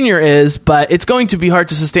Downey Jr. is, but it's going to be hard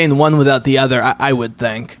to sustain one without the other, I would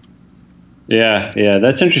think. Yeah,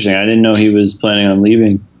 that's interesting. I didn't know he was planning on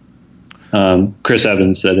leaving. Chris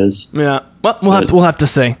Evans, that is. Yeah. Well, we'll have to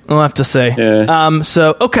see. Yeah.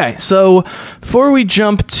 So before we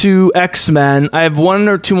jump to X-Men, I have one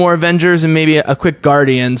or two more Avengers and maybe a quick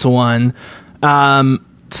Guardians one.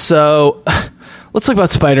 So let's talk about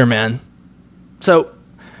Spider-Man. So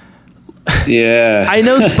yeah, I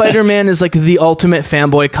know Spider-Man is like the ultimate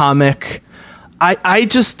fanboy comic. I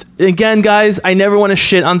just, again, guys, I never want to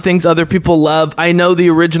shit on things other people love. I know the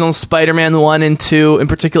original Spider-Man 1 and 2 in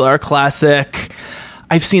particular are classic.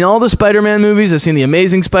 I've seen all the Spider-Man movies. I've seen the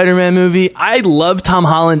Amazing Spider-Man movie. I love Tom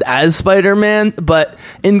Holland as Spider-Man, but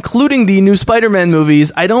including the new Spider-Man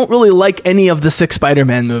movies, I don't really like any of the 6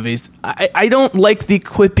 Spider-Man movies. I don't like the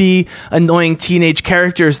quippy, annoying teenage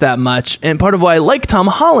characters that much. And part of why I like Tom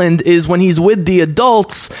Holland is when he's with the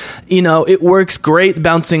adults, it works great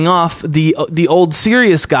bouncing off the old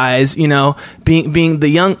serious guys, being the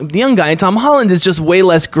young guy. And Tom Holland is just way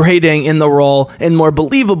less grating in the role and more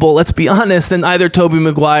believable, let's be honest, than either Tobey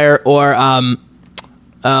Maguire or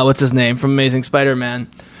what's his name from Amazing Spider-Man?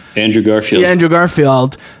 Andrew Garfield. Yeah, Andrew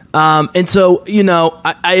Garfield. And so,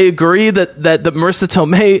 I agree that Marissa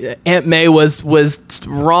Tomei, Aunt May was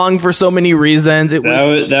wrong for so many reasons.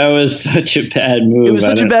 That was such a bad move. It was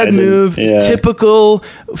such a bad move. Yeah. Typical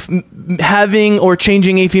having or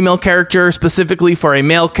changing a female character specifically for a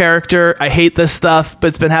male character. I hate this stuff, but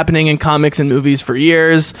it's been happening in comics and movies for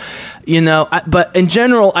years. But in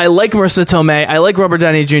general, I like Marissa Tomei. I like Robert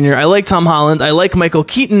Downey Jr. I like Tom Holland. I like Michael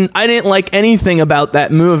Keaton. I didn't like anything about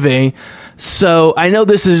that movie. So I know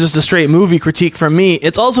this is just a straight movie critique from me.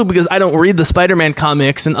 It's also because I don't read the Spider-Man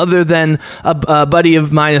comics, and other than a buddy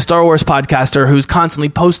of mine, a Star Wars podcaster who's constantly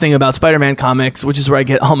posting about Spider-Man comics, which is where I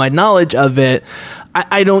get all my knowledge of it,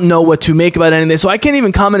 I don't know what to make about anything. So I can't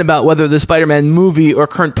even comment about whether the Spider-Man movie or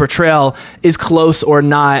current portrayal is close or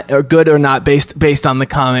not, or good or not, based on the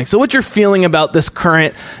comics. So what's your feeling about this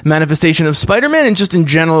current manifestation of Spider-Man, and just in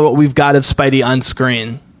general what we've got of Spidey on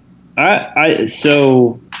screen?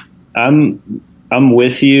 I'm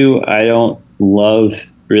with you. I don't love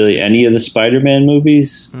really any of the Spider-Man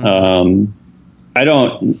movies. I'm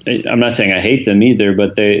not saying I hate them either,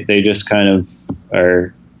 but they just kind of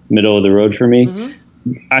are middle of the road for me. Mm-hmm.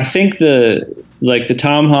 I think the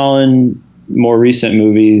Tom Holland more recent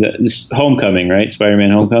movie, Homecoming, right?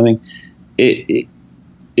 Spider-Man Homecoming. It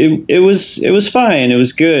was fine. It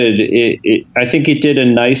was good. I think it did a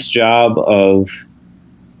nice job of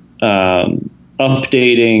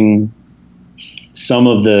updating some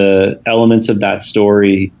of the elements of that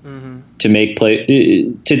story to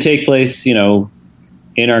take place,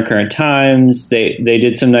 in our current times. They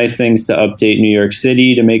did some nice things to update New York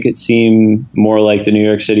City to make it seem more like the New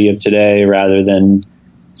York City of today rather than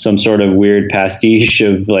some sort of weird pastiche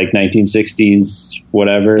of like 1960s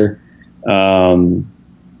whatever.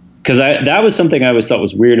 Because that was something I always thought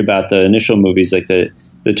was weird about the initial movies, like the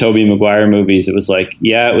Tobey Maguire movies. It was like,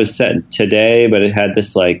 it was set today, but it had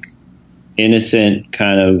this like innocent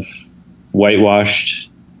kind of whitewashed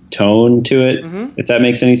tone to it, if that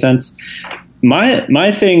makes any sense.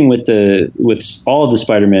 My thing with all of the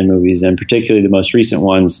Spider-Man movies, and particularly the most recent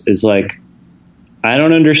ones, is like, I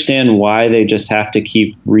don't understand why they just have to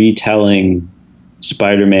keep retelling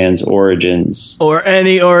Spider-Man's origins. Or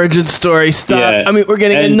any origin story. Stop. Yeah. I mean, we're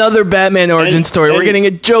getting another Batman origin story. We're getting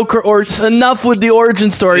a Joker enough with the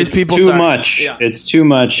origin stories, people. Too much. Yeah. It's too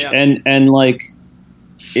much. Yeah. And like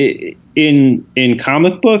in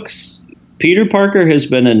comic books, Peter Parker has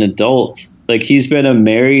been an adult. Like, he's been a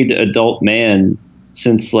married adult man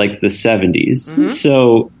since like the 70s. Mm-hmm.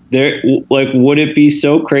 So would it be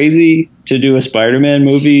so crazy to do a Spider-Man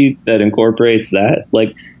movie that incorporates that?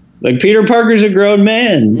 Like, Like Peter Parker's a grown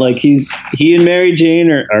man. Like he and Mary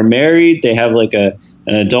Jane are married. They have like an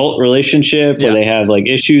adult relationship where they have like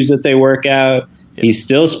issues that they work out. Yeah. He's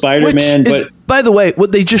still Spider-Man, but by the way,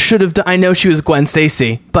 what they just should have done, I know she was Gwen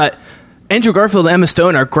Stacy, but Andrew Garfield and Emma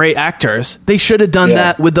Stone are great actors. They should have done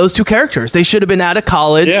that with those two characters. They should have been out of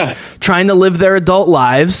college, trying to live their adult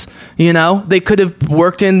lives. You know, they could have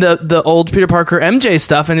worked in the old Peter Parker MJ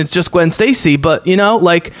stuff, and it's just Gwen Stacy. But you know,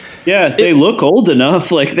 like, they look old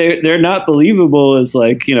enough. Like they're not believable as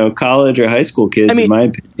like, you know, college or high school kids. I mean, in my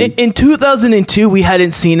opinion, in 2002, we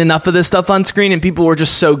hadn't seen enough of this stuff on screen, and people were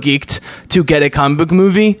just so geeked to get a comic book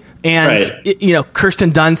movie. And, you know,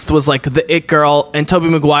 Kirsten Dunst was like the it girl, and Tobey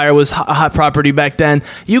Maguire was hot property back then.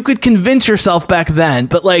 You could convince yourself back then,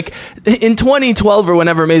 but like in 2012 or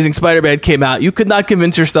whenever Amazing Spider-Man came out, you could not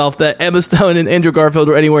convince yourself that Emma Stone and Andrew Garfield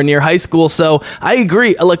were anywhere near high school. So I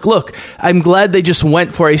agree. Like, look, I'm glad they just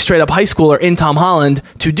went for a straight up high schooler in Tom Holland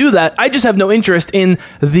to do that. I just have no interest in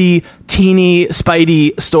the teeny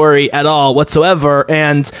Spidey story at all whatsoever.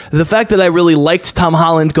 And the fact that I really liked Tom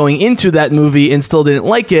Holland going into that movie and still didn't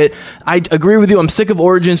like it, I agree with you. I'm sick of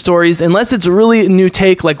origin stories. Unless it's a really new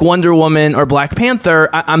take like Wonder Woman or Black Panther,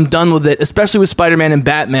 I'm done with it, especially with Spider-Man and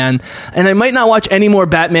Batman. And I might not watch any more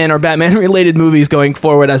Batman or Batman-related movies going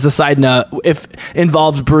forward, as a side note, if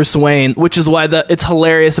involves Bruce Wayne, which is why it's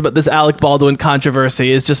hilarious about this Alec Baldwin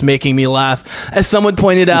controversy is just making me laugh. As someone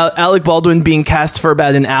pointed out, Alec Baldwin being cast for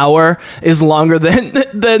about an hour is longer than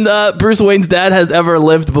Bruce Wayne's dad has ever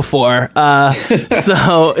lived before.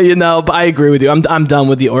 So, you know, but I agree with you. I'm done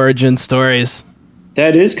with the origin stories.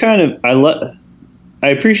 That is kind of I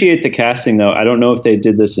appreciate the casting though. I don't know if they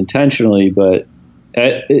did this intentionally, but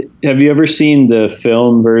have you ever seen the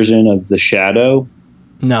film version of The Shadow?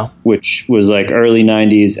 No. Which was like early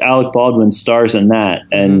 90s. Alec Baldwin stars in that,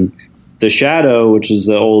 and The Shadow, which is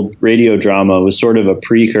the old radio drama, was sort of a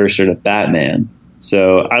precursor to Batman.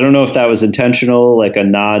 So I don't know if that was intentional, like a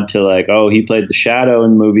nod to like, oh, he played the Shadow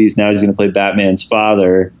in movies, now he's going to play Batman's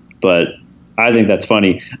father, but I think that's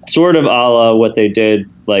funny. Sort of a la what they did,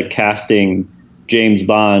 like casting James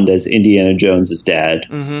Bond as Indiana Jones's dad.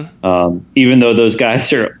 Even though those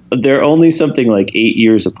guys they're only something like 8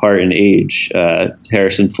 years apart in age,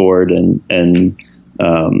 Harrison Ford and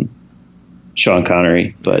Sean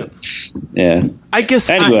Connery. But yeah, I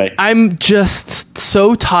guess anyway, I'm just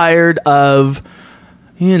so tired of,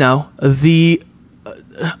 you know, the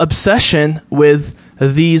obsession with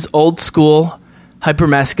these old school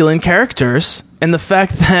hypermasculine characters, and the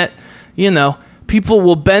fact that, you know, people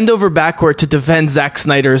will bend over backward to defend Zack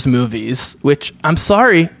Snyder's movies, which, I'm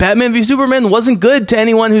sorry, Batman v Superman wasn't good to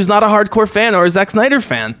anyone who's not a hardcore fan or a Zack Snyder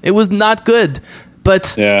fan. It was not good.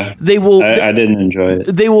 But they will... I didn't enjoy it.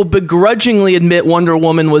 They will begrudgingly admit Wonder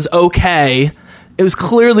Woman was okay. It was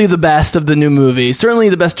clearly the best of the new movies, certainly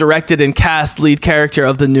the best directed and cast lead character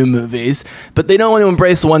of the new movies. But they don't want to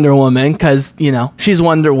embrace Wonder Woman because, you know, she's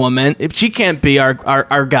Wonder Woman. If she can't be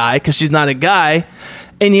our guy because she's not a guy.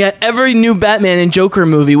 And yet every new Batman and Joker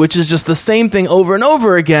movie, which is just the same thing over and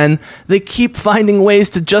over again, they keep finding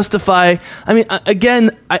ways to justify. I mean,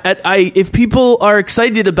 again, if people are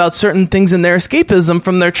excited about certain things in their escapism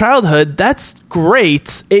from their childhood, that's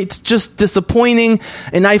great. It's just disappointing,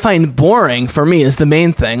 and I find boring, for me, is the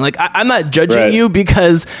main thing. Like, I'm not judging you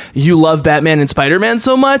because you love Batman and Spider-Man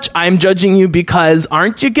so much. I'm judging you because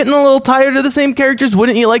aren't you getting a little tired of the same characters?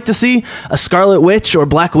 Wouldn't you like to see a Scarlet Witch or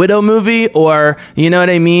Black Widow movie, or, you know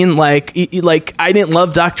what I mean? Like I didn't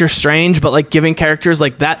love Doctor Strange, but like giving characters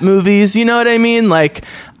like that movies, you know what I mean? Like,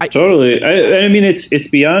 totally. I mean, it's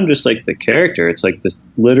beyond just like the character. It's like this,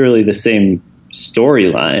 literally the same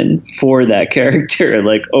storyline for that character,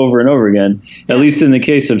 like over and over again. At least in the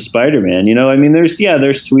case of Spider-Man, you know. I mean, there's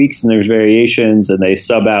tweaks and there's variations, and they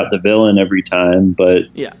sub out the villain every time, but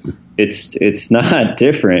it's not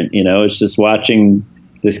different. You know, it's just watching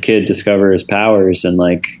this kid discover his powers, and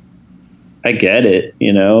like, I get it,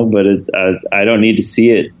 you know, but I don't need to see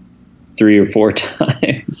it 3 or 4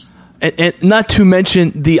 times. And not to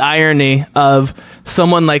mention the irony of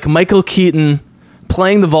someone like Michael Keaton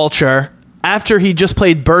playing the Vulture after he just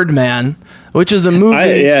played Birdman, which is a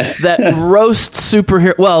movie that roasts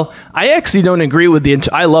superhero. Well, I actually don't agree with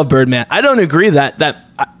I love Birdman. I don't agree that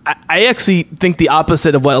I actually think the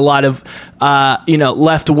opposite of what a lot of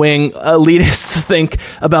left-wing elitists think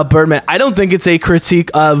about Birdman. I don't think it's a critique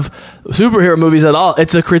of superhero movies at all.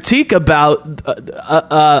 It's a critique about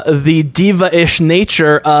the diva-ish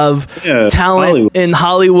nature of talent in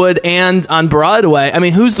Hollywood and on Broadway. I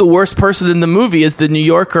mean, who's the worst person in the movie is the New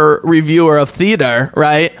Yorker reviewer of theater,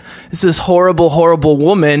 right? It's this horrible, horrible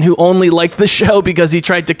woman who only liked the show because he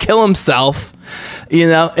tried to kill himself. You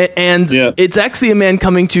know, and it's actually a man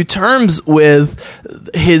coming to to terms with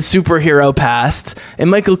his superhero past, and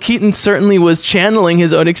Michael Keaton certainly was channeling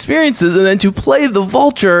his own experiences. And then to play the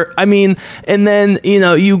Vulture, I mean, and then,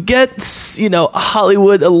 you get,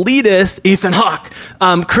 Hollywood elitist Ethan Hawke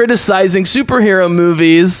criticizing superhero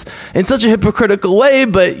movies in such a hypocritical way,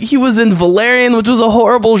 but he was in Valerian, which was a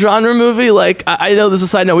horrible genre movie. Like, I know this is a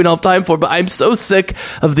side note we don't have time for, but I'm so sick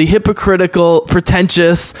of the hypocritical,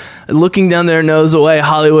 pretentious, looking down their nose away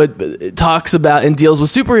Hollywood talks about and deals with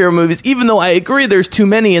superhero movies, even though I agree there's too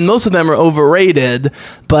many and most of them are overrated.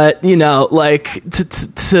 But, like,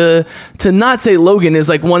 to not say Logan is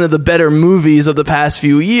like one of the better movies of the past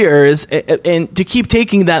few years, and to keep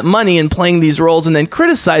taking that money and playing these roles and then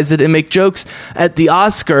criticize it and make jokes at the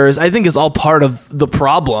Oscars, I think is all part of the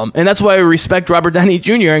problem. And that's why I respect Robert Downey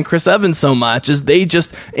Jr. and Chris Evans so much, is they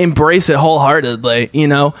just embrace it wholeheartedly,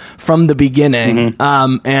 from the beginning.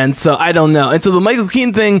 And so I don't know. And so the Michael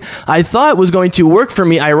Keaton thing I thought was going to work for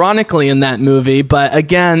me ironically in that movie, but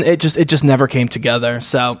again, it just never came together.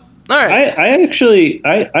 So all right.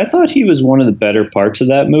 I thought he was one of the better parts of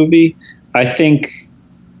that movie. I think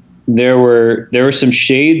there were some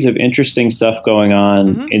shades of interesting stuff going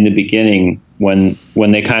on in the beginning when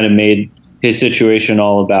they kind of made his situation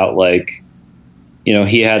all about, like,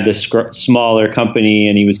 he had this smaller company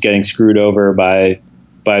and he was getting screwed over by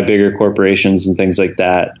bigger corporations and things like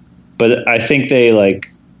that. But I think they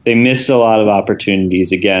missed a lot of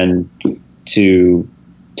opportunities again to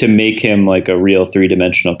make him like a real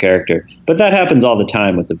 3-dimensional character. But that happens all the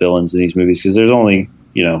time with the villains in these movies, because there's only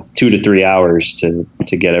 2 to 3 hours to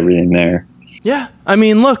get everything there. Yeah, I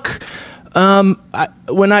mean, look,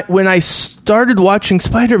 when I started watching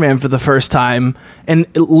Spider-Man for the first time, and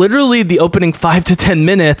literally the opening 5 to 10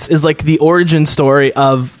 minutes is like the origin story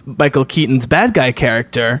of Michael Keaton's bad guy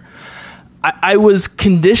character, I was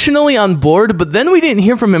conditionally on board, but then we didn't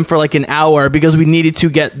hear from him for like an hour because we needed to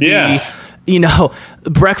get the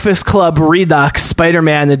Breakfast Club Redux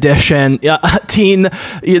Spider-Man edition, teen,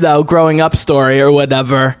 growing up story or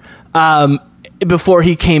whatever, before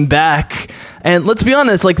he came back. And let's be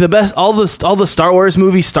honest, like, the best, all the Star Wars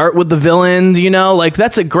movies start with the villains, like,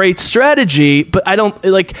 that's a great strategy, but I don't,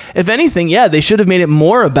 like, if anything, yeah, they should have made it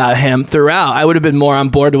more about him throughout. I would have been more on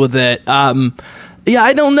board with it. Yeah,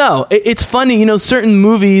 I don't know. It's funny, certain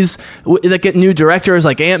movies that get new directors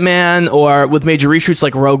like Ant-Man, or with major reshoots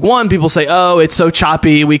like Rogue One, people say, oh, it's so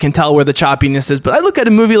choppy, we can tell where the choppiness is. But I look at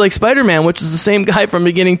a movie like Spider-Man, which is the same guy from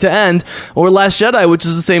beginning to end, or Last Jedi, which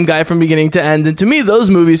is the same guy from beginning to end. And to me,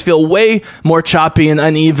 those movies feel way more choppy and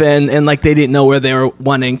uneven, and like they didn't know where they were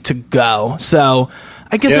wanting to go. So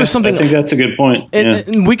I guess there's something. I think that's a good point.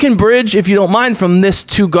 And we can bridge, if you don't mind, from this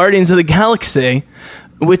to Guardians of the Galaxy,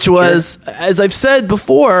 which was, as I've said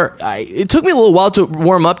before, it took me a little while to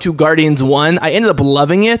warm up to Guardians 1. I ended up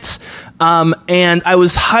loving it, and I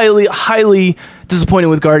was highly, highly disappointed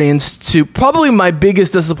with Guardians 2. Probably my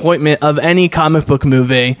biggest disappointment of any comic book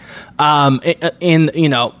movie,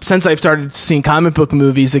 since I've started seeing comic book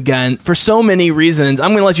movies again, for so many reasons. I'm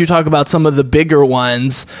going to let you talk about some of the bigger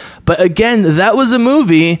ones, but again, that was a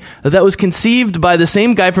movie that was conceived by the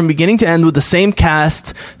same guy from beginning to end with the same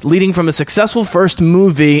cast, leading from a successful first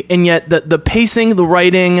movie, and yet the pacing, the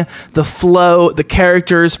writing, the flow, the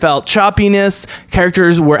characters felt choppiness,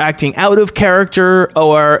 characters were acting out of character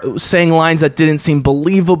or saying lines that didn't seem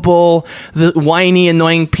believable, the whiny,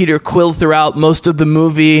 annoying Peter Quill throughout most of the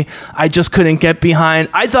movie, I just couldn't get behind.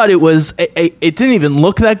 I thought it didn't even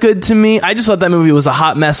look that good to me. I just thought that movie was a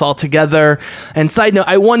hot mess altogether. And side note,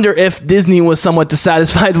 I wonder if Disney was somewhat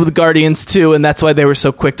dissatisfied with Guardians 2, and that's why they were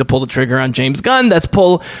so quick to pull the trigger on James Gunn. That's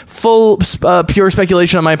full pure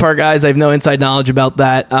speculation on my part, guys. I have no inside knowledge about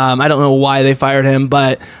that. I don't know why they fired him,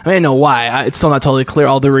 but I know why. It's still not totally clear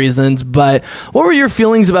all the reasons. But what were your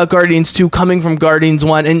feelings about Guardians 2 coming from Guardians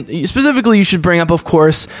 1? And specifically, you should bring up, of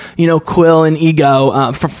course, Quill and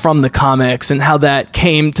Ego from the comics, and how that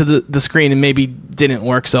came to the screen and maybe didn't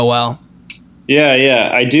work so well.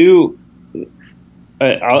 Yeah, I do.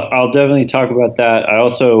 I'll definitely talk about that.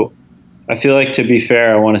 I feel like, to be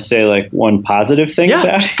fair, I want to say like one positive thing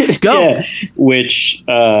about it. Go. Yeah, which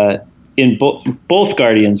in both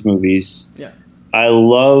Guardians movies, I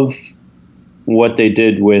love what they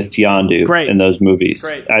did with Yondu in those movies.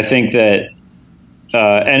 Great. I think that,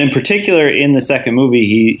 and in particular in the second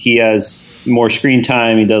movie, he has more screen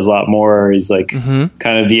time. He does a lot more. He's like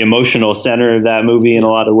kind of the emotional center of that movie in a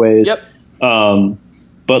lot of ways. Yep.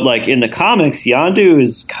 But like in the comics, Yondu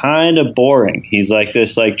is kind of boring. He's like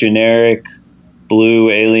this like generic blue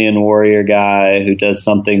alien warrior guy who does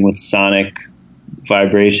something with sonic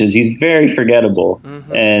vibrations. He's very forgettable.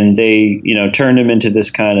 And they, turned him into this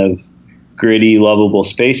kind of gritty, lovable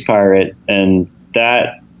space pirate. And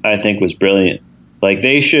that I think was brilliant. Like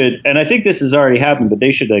they should, and I think this has already happened, but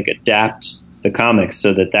they should like adapt the comics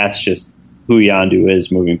so that that's just who Yondu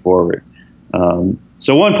is moving forward.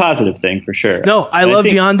 So one positive thing for sure. No, I loved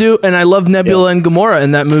Yondu, and I love Nebula and Gamora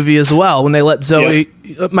in that movie as well. When they let Zoe,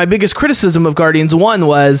 my biggest criticism of Guardians 1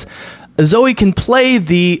 was Zoe can play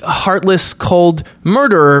the heartless, cold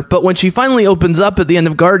murderer, but when she finally opens up at the end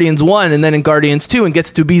of Guardians 1 and then in Guardians 2 and gets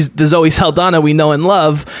to be the Zoe Saldana we know and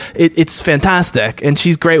love, it's fantastic. And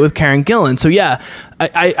she's great with Karen Gillan. So yeah,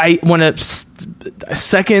 I want to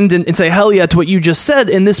second and say hell yeah to what you just said,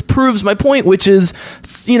 and this proves my point, which is,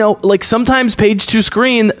 you know, like sometimes page to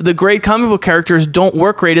screen, the great comic book characters don't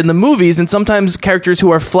work great in the movies, and sometimes characters who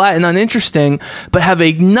are flat and uninteresting but have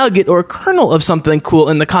a nugget or a kernel of something cool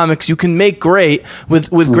in the comics you can make great with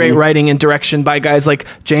great writing and direction by guys like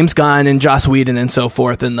James Gunn and Joss Whedon and so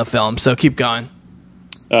forth in the film. So keep going.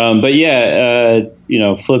 But yeah, you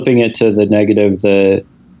know, flipping it to the negative, the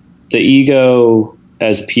ego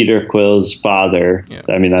as Peter Quill's father. Yeah.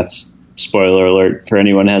 I mean, that's spoiler alert for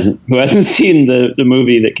anyone who hasn't seen the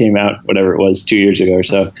movie that came out, whatever it was, 2 years ago or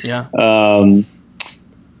so. Yeah.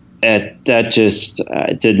 That just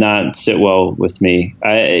did not sit well with me.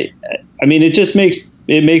 I mean, it just makes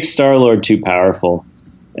Star-Lord too powerful,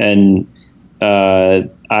 and I'm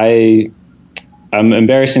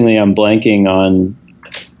blanking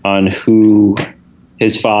on who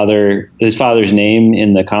his father's name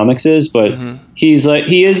in the comics is, but he's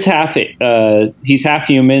half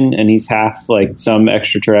human and he's half like some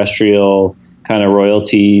extraterrestrial kind of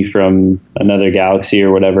royalty from another galaxy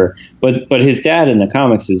or whatever. But his dad in the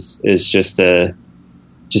comics is just a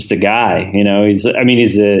guy, you know. He's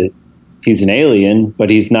an alien, but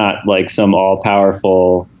he's not like some all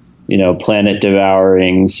powerful, you know, planet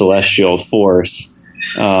devouring celestial force.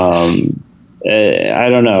 I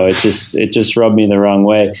don't know. It just rubbed me the wrong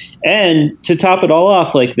way. And to top it all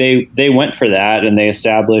off, like they went for that and they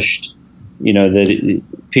established, you know, that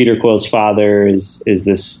Peter Quill's father is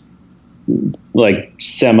this like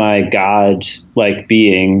semi-god like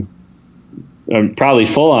being, probably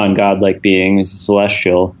full on god like being, is a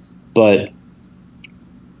celestial, but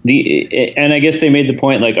and I guess they made the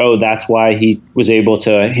point like, oh, that's why he was able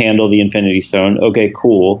to handle the Infinity Stone. Okay,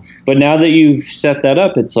 cool. But now that you've set that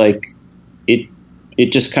up, it's like,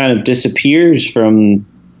 it just kind of disappears from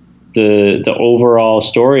the overall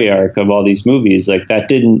story arc of all these movies. Like that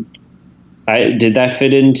did that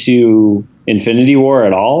fit into Infinity War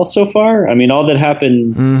at all so far? I mean, all that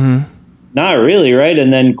happened, not really, right?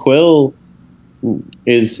 And then Quill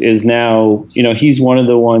is now, you know, he's one of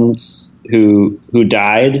the ones who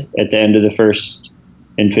died at the end of the first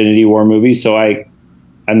Infinity War movie. So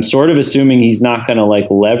I'm sort of assuming he's not going to like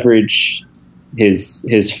leverage his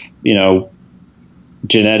you know,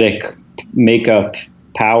 genetic makeup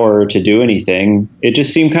power to do anything. It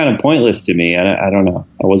just seemed kind of pointless to me. I don't know.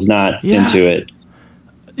 I was not into it.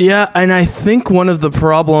 Yeah, and I think one of the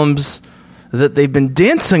problems that they've been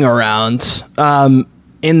dancing around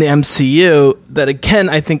in the MCU, that again,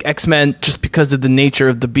 I think X-Men, just because of the nature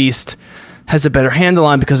of the beast, has a better handle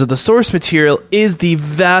on because of the source material, is the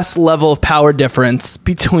vast level of power difference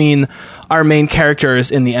between our main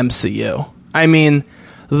characters in the MCU. I mean,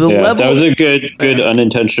 level... That was a good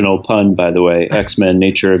unintentional pun, by the way. X-Men,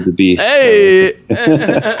 Nature of the Beast. Hey!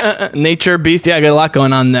 Nature, Beast, yeah, I got a lot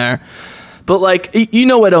going on there. But, like, you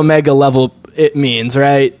know what Omega level it means,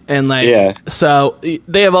 right? And, like, so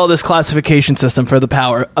they have all this classification system for the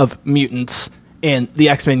power of mutants in the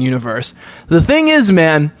X-Men universe. The thing is,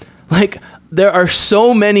 man, like, there are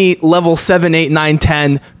so many level 7, 8, 9,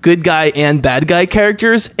 10 good guy and bad guy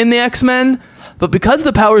characters in the X-Men. But because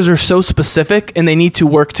the powers are so specific and they need to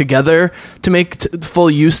work together to make full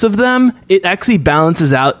use of them, it actually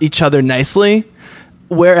balances out each other nicely.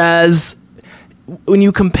 Whereas when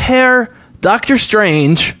you compare Doctor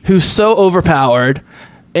Strange, who's so overpowered,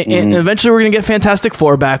 and eventually we're going to get Fantastic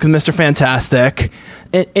Four back with Mr. Fantastic,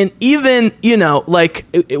 and even, you know, like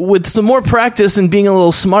with some more practice and being a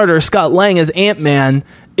little smarter, Scott Lang as Ant-Man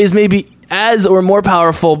is maybe as or more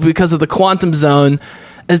powerful because of the quantum zone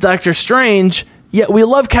as Doctor Strange, yet we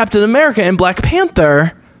love Captain America and Black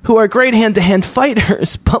Panther, who are great hand-to-hand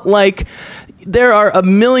fighters, but like there are a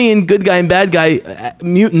million good guy and bad guy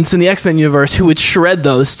mutants in the X-Men universe who would shred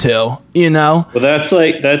those two, you know? Well, that's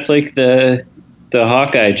like the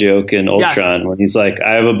Hawkeye joke in Ultron when he's like,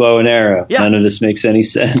 I have a bow and arrow. Yeah. None of this makes any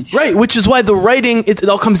sense. Right, which is why the writing, it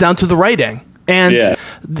all comes down to the writing. And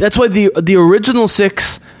that's why the original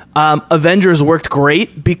 6 Avengers worked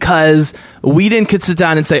great, because Whedon could sit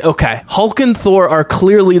down and say, okay, Hulk and Thor are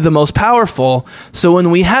clearly the most powerful, so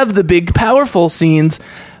when we have the big powerful scenes,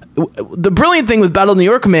 the brilliant thing with Battle of New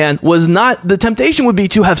York Man was not, the temptation would be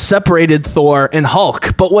to have separated Thor and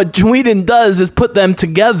Hulk, but what Whedon does is put them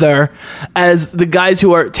together as the guys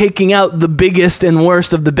who are taking out the biggest and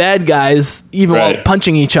worst of the bad guys, even while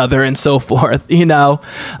punching each other and so forth,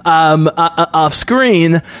 off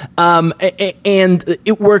screen. And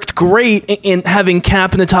it worked great in having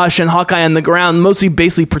Cap, Natasha, and Hawkeye on the ground, mostly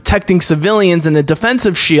basically protecting civilians and a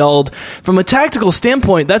defensive shield. From a tactical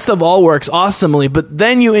standpoint, that stuff all works awesomely, but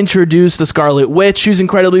then you introduce the Scarlet Witch, who's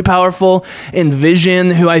incredibly powerful, and Vision,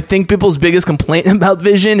 who I think people's biggest complaint about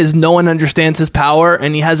Vision is no one understands his power,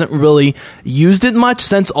 and he hasn't really used it much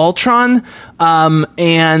since Ultron.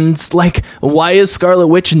 And like, why is Scarlet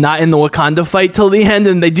Witch not in the Wakanda fight till the end?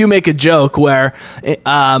 And they do make a joke where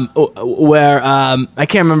I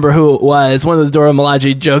can't remember who it was. One of the Dora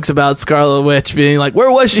Milaje jokes about Scarlet Witch being like,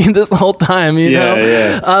 "Where was she this whole time?"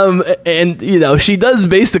 And she does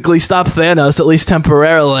basically stop Thanos, at least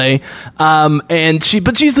temporarily.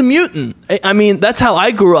 But she's a mutant. I mean, that's how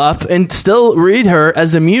I grew up and still read her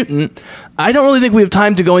as a mutant. I don't really think we have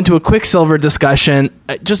time to go into a Quicksilver discussion,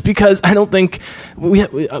 just because I don't think we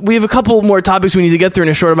have a couple more topics we need to get through in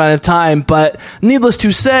a short amount of time. But needless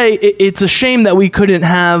to say, it's a shame that we couldn't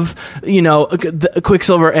have,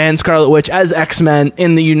 Quicksilver and Scarlet Witch as X-Men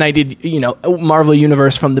in the United, Marvel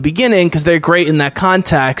universe from the beginning, because they're great in that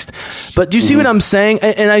context. But do you see what I'm saying?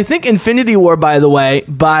 And I think Infinity War, by the way,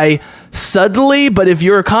 subtly, but if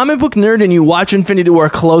you're a comic book nerd and you watch Infinity War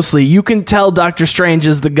closely, you can tell Doctor Strange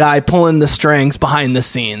is the guy pulling the strings behind the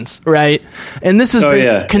scenes, right? And this has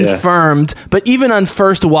been confirmed, but even on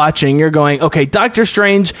first watching, you're going, okay, Doctor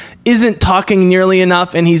Strange isn't talking nearly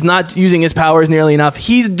enough, and he's not using his powers nearly enough.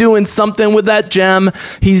 He's doing something with that gem.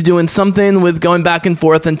 He's doing something with going back and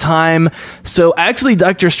forth in time. So actually,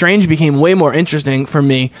 Doctor Strange became way more interesting for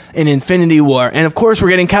me in Infinity War. And of course, we're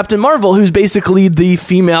getting Captain Marvel, who's basically the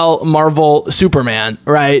female Marvel Superman,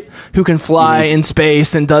 right? Who can fly in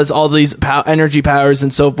space and does all these energy powers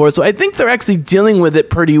and so forth. So I think they're actually dealing with it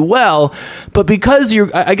pretty well. But because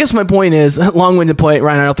I guess my point is, long-winded point,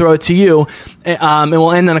 Ryan, I'll throw it to you, and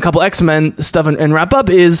we'll end on a couple X-Men stuff and wrap up,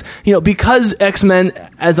 is, because X-Men,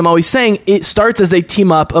 as I'm always saying, it starts as a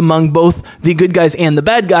team up among both the good guys and the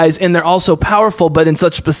bad guys, and they're also powerful, but in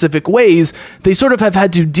such specific ways, they sort of have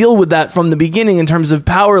had to deal with that from the beginning in terms of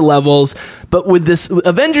power levels. But with this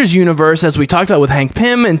Avengers universe, as we talked about with Hank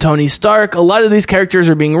Pym and Tony Stark, a lot of these characters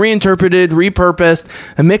are being reinterpreted, repurposed,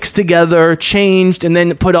 mixed together, changed, and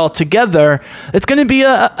then put all together. It's going to be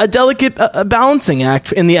a delicate balancing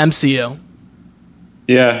act in the MCU.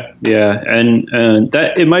 Yeah, and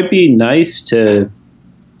that it might be nice to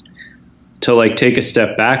like take a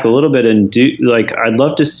step back a little bit and do, like, I'd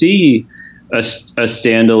love to see a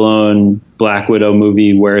standalone Black Widow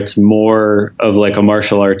movie where it's more of like a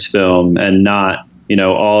martial arts film and not,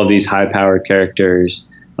 all of these high powered characters.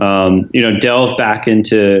 Delve back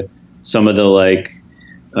into some of the like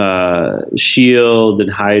SHIELD and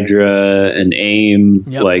Hydra and AIM,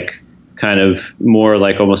 like kind of more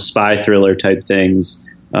like almost spy thriller type things.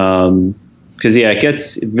 Because it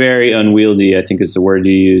gets very unwieldy, I think is the word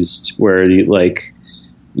you used, where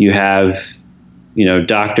you have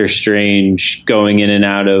Doctor Strange going in and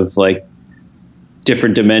out of like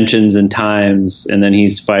different dimensions and times, and then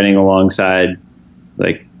he's fighting alongside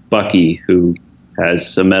like Bucky, who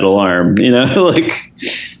has a metal arm.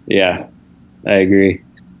 I agree.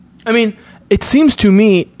 I mean, it seems to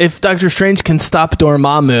me if Doctor Strange can stop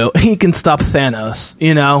Dormammu, he can stop Thanos.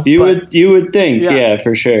 You would think,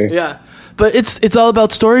 for sure. Yeah, but it's all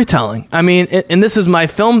about storytelling. I mean, and this is my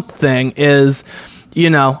film thing is,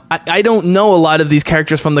 I don't know a lot of these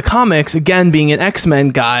characters from the comics, again, being an X-Men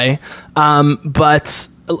guy, but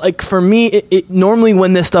like for me, it normally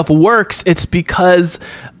when this stuff works, it's because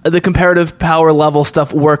the comparative power level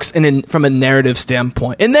stuff works from a narrative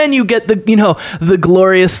standpoint. And then you get the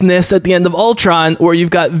gloriousness at the end of Ultron, where you've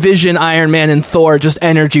got Vision, Iron Man, and Thor just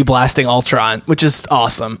energy blasting Ultron, which is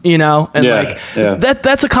awesome, and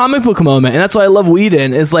that's a comic book moment. And that's why I love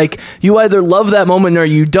Whedon, is like, you either love that moment or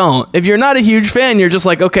you don't. If you're not a huge fan, you're just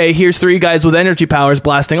like, okay, here's three guys with energy powers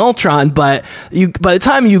blasting Ultron. But by the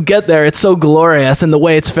time you get there, it's so glorious, and the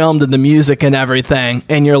way it's filmed and the music and everything.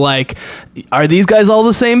 And you're like, are these guys all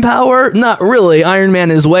the same power? Not really. Iron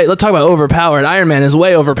Man is let's talk about overpowered. Iron Man is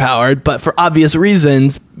way overpowered, but for obvious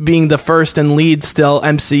reasons, being the first and lead still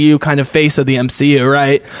MCU kind of face of the MCU,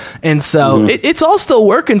 right? And so it's all still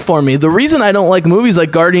working for me. The reason I don't like movies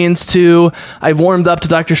like Guardians 2, I've warmed up to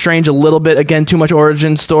Doctor Strange a little bit, again, too much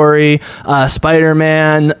origin story,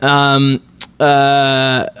 Spider-Man,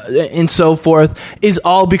 and so forth is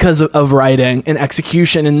all because of writing and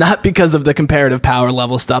execution, and not because of the comparative power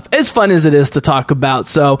level stuff, as fun as it is to talk about.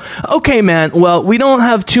 So, okay, man. Well, we don't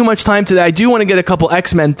have too much time today. I do want to get a couple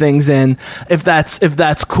X-Men things in, if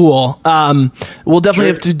that's cool. We'll definitely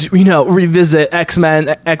have to, revisit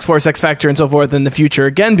X-Men, X-Force, X-Factor, and so forth in the future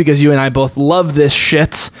again, because you and I both love this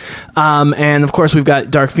shit. And of course, we've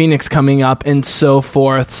got Dark Phoenix coming up and so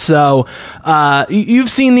forth. So, you've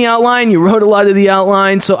seen the outline. You wrote a lot of the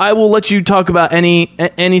outline. So I will let you talk about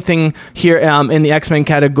anything here in the X-Men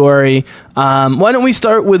category. Why don't we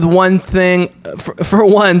start with one thing for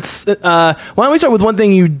once? Why don't we start with one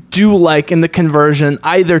thing you do like in the conversion,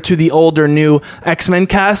 either to the old or new X-Men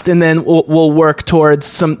cast, and then we'll work towards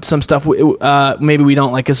some stuff maybe we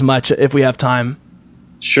don't like as much if we have time.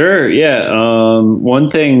 Sure. Yeah. One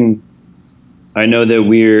thing I know that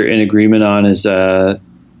we're in agreement on is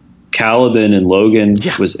Caliban and Logan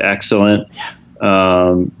was excellent. Yeah.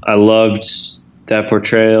 I loved that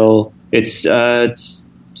portrayal. It's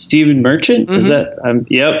Stephen Merchant. Mm-hmm. Is that?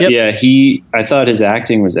 Yep. Yeah. I thought his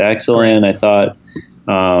acting was excellent. Great. I thought,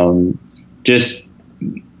 just,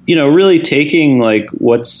 really taking like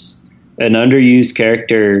what's an underused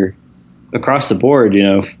character across the board,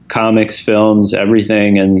 comics, films,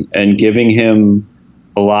 everything, and giving him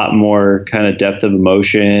a lot more kind of depth of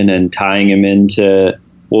emotion and tying him into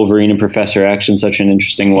Wolverine and Professor X in such an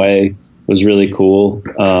interesting way was really cool.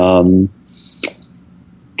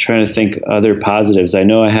 Trying to think other positives. I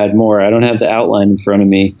know I had more. I don't have the outline in front of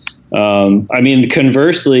me.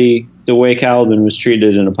 Conversely, the way Caliban was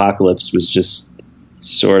treated in Apocalypse was just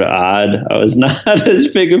sort of odd. I was not as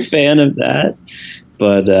big a fan of that,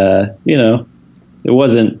 but it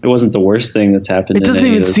wasn't the worst thing that's happened. It doesn't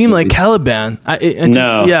even seem like Caliban.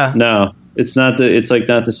 No, it's not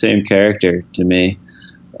not the same character to me.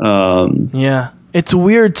 Yeah. It's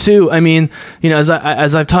weird too. I mean, as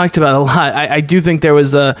I've talked about a lot, I do think there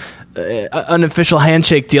was an unofficial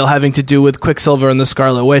handshake deal having to do with Quicksilver and the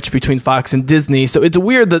Scarlet Witch between Fox and Disney. So it's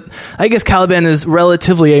weird that I guess Caliban is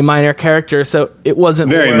relatively a minor character, so it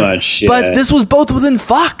wasn't very much. Yeah. But this was both within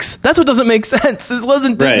Fox. That's what doesn't make sense. This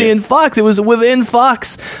wasn't Disney and Fox. It was within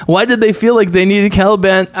Fox. Why did they feel like they needed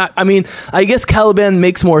Caliban? I guess Caliban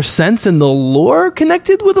makes more sense in the lore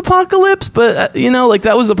connected with Apocalypse, but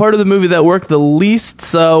that was the part of the movie that worked the least.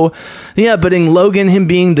 So yeah, but in Logan, him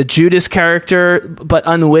being the Judas character, but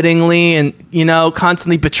unwittingly, and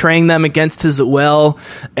constantly betraying them against his will,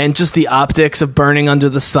 and just the optics of burning under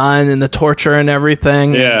the sun and the torture and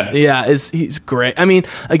everything. He's great. I mean,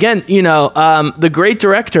 again, the great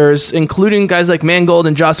directors, including guys like Mangold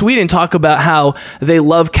and Joss Whedon, talk about how they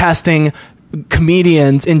love casting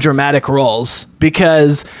comedians in dramatic roles,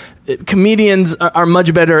 because comedians are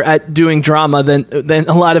much better at doing drama than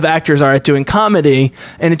a lot of actors are at doing comedy,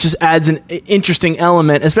 and it just adds an interesting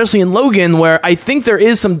element, especially in Logan, where I think there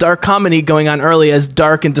is some dark comedy going on early, as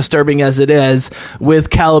dark and disturbing as it is,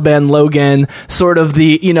 with Caliban Logan, sort of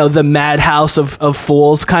the the madhouse of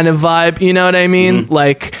fools kind of vibe, you know what I mean? Mm-hmm.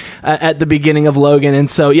 Like at the beginning of Logan. And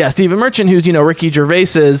so Stephen Merchant, who's Ricky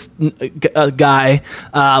Gervais's guy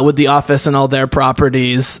with The Office and all their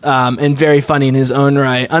properties, and very funny in his own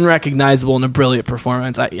right, unrecognizable, and a brilliant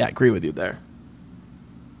performance. I agree with you there.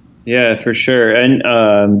 Yeah, for sure. And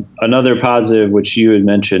another positive, which you had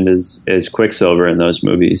mentioned, is Quicksilver in those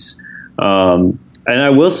movies. And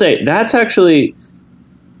I will say that's actually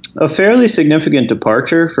a fairly significant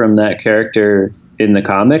departure from that character in the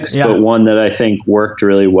comics, but one that I think worked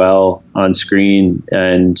really well on screen.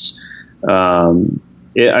 And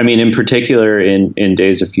in particular in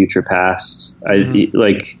Days of Future Past,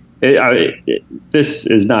 this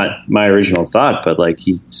is not my original thought, but I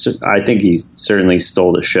think he certainly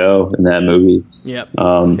stole the show in that movie. Yep.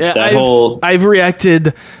 I've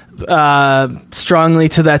reacted strongly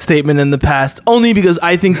to that statement in the past, only because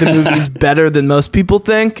I think the movie's better than most people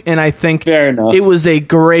think, and I think it was a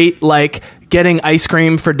great getting ice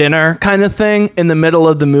cream for dinner kind of thing in the middle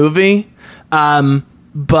of the movie.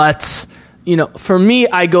 But for me,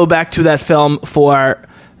 I go back to that film for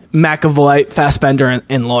McAvoy, Fassbender,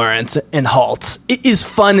 and Lawrence, and Holtz. As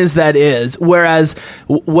fun as that is, whereas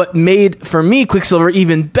what made, for me, Quicksilver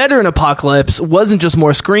even better in Apocalypse wasn't just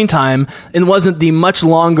more screen time, and wasn't the much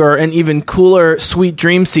longer and even cooler Sweet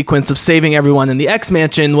Dream sequence of saving everyone in the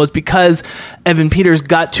X-Mansion, was because Evan Peters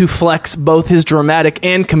got to flex both his dramatic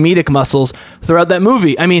and comedic muscles throughout that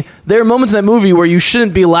movie. I mean, there are moments in that movie where you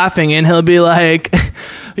shouldn't be laughing, and he'll be like,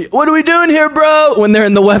 what are we doing here, bro? When they're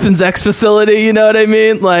in the Weapons X facility, you know what I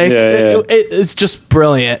mean? Like, it's just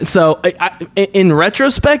brilliant. So, in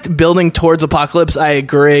retrospect, building towards Apocalypse, I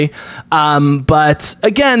agree. But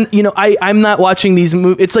again, you know, I'm not watching these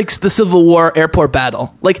movies. It's like the Civil War airport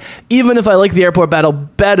battle. Like, even if I like the airport battle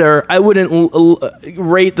better, I wouldn't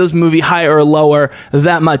rate this movie higher or lower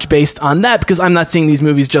that much based on that, because I'm not seeing these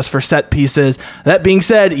movies just for set pieces. That being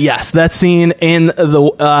said, yes, that scene in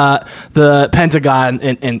the Pentagon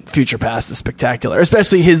in Future Past is spectacular,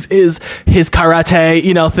 especially his karate,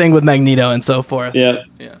 you know, thing with Magneto and so forth. Yeah.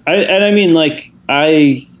 I mean, like,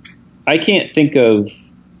 I can't think of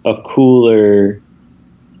a cooler,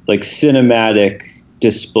 like, cinematic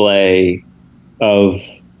display of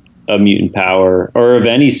a mutant power or of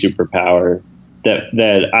any superpower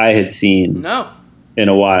that I had seen in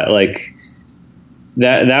a while. Like,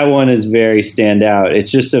 that one is very standout.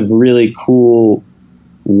 It's just a really cool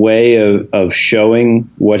way of showing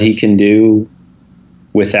what he can do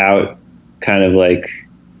without kind of like,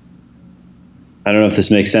 I don't know if this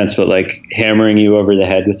makes sense, but like hammering you over the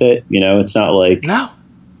head with it. You know, it's not like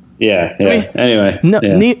Yeah. I mean, anyway,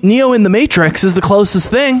 Neo in the Matrix is the closest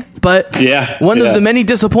thing, but one of the many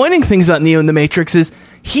disappointing things about Neo in the Matrix is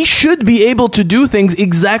he should be able to do things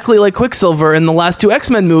exactly like Quicksilver in the last two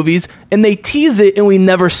X-Men movies, and they tease it and we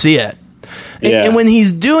never see it. And when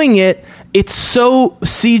he's doing it, it's so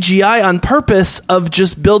CGI on purpose of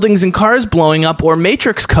just buildings and cars blowing up or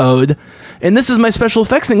Matrix code. And this is my special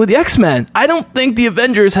effects thing with the X-Men. I don't think the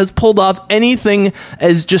Avengers has pulled off anything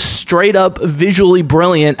as just straight up visually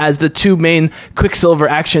brilliant as the two main Quicksilver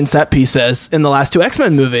action set pieces in the last two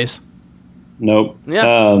X-Men movies. Nope.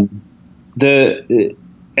 Yeah.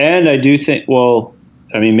 And I do think, well,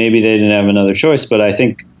 I mean, maybe they didn't have another choice, but I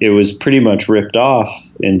think it was pretty much ripped off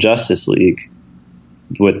in Justice League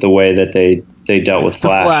with the way that they dealt with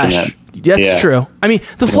Flash. That's true. I mean,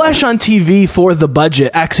 the Flash on TV for the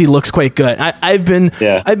budget actually looks quite good. I've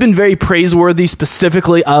been very praiseworthy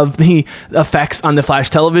specifically of the effects on the Flash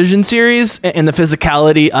television series and the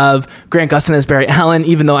physicality of Grant Gustin as Barry Allen,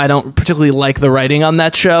 even though I don't particularly like the writing on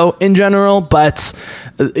that show in general, but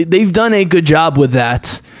they've done a good job with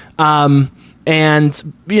that.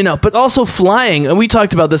 And, you know, but also flying. And we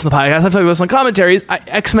talked about this in the podcast. I've talked about this on commentaries.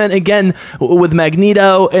 X-Men, again, with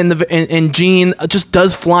Magneto and Jean, just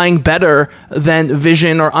does flying better than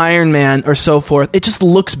Vision or Iron Man or so forth. It just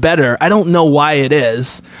looks better. I don't know why it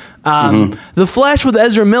is. The Flash with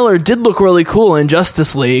Ezra Miller did look really cool in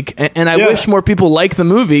Justice League, and I wish more people like the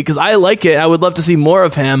movie, because I like it. I would love to see more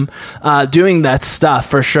of him doing that stuff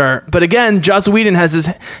for sure. But again, Joss Whedon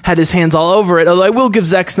had his hands all over it, although I will give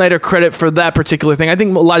Zack Snyder credit for that particular thing. I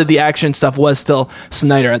think a lot of the action stuff was still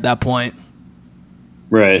Snyder at that point.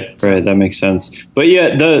 Right, that makes sense. But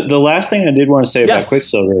yeah, the last thing I did want to say about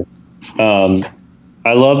Quicksilver,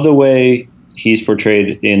 I love the way he's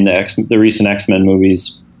portrayed in the recent X-Men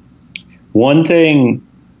movies. One thing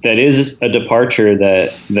that is a departure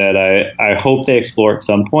that I hope they explore at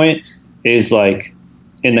some point is, like,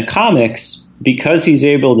 in the comics, because he's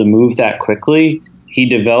able to move that quickly, he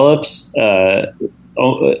develops an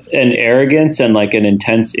arrogance and like an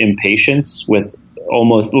intense impatience with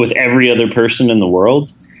every other person in the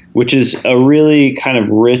world, which is a really kind of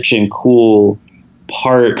rich and cool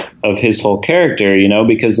part of his whole character, you know,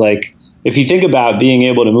 because, like, if you think about being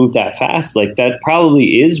able to move that fast, like, that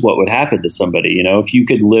probably is what would happen to somebody, you know, if you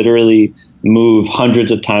could literally move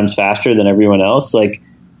hundreds of times faster than everyone else, like,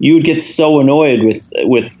 you would get so annoyed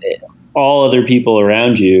with all other people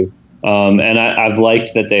around you. And I've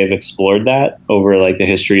liked that they've explored that over, like, the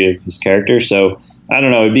history of his character. So I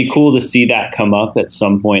don't know, it'd be cool to see that come up at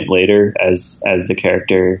some point later as the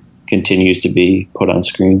character continues to be put on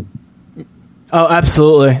screen. Oh,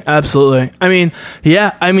 absolutely. I mean,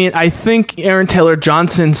 I think Aaron Taylor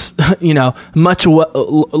Johnson's, you know, much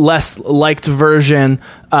less liked version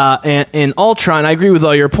in Ultron. I agree with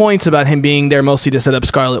all your points about him being there mostly to set up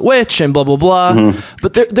Scarlet Witch and blah, blah, blah. Mm-hmm.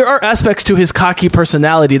 But there are aspects to his cocky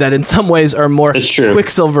personality that in some ways are more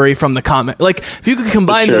Quicksilvery from the comic. Like, if you could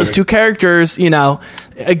combine those two characters, you know,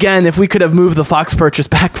 again, if we could have moved the Fox purchase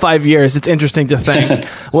back 5 years, it's interesting to think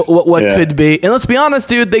what could be. And let's be honest,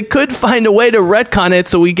 dude, they could find a way to retcon it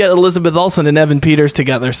so we get Elizabeth Olsen and Evan Peters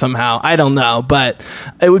together somehow. I don't know, but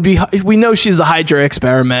it would be. We know she's a Hydra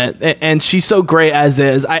experiment, and she's so great as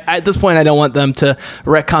is. At this point, I don't want them to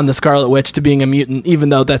retcon the Scarlet Witch to being a mutant, even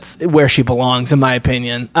though that's where she belongs, in my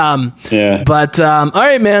opinion. But all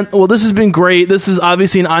right, man. Well, this has been great. This is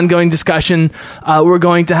obviously an ongoing discussion we're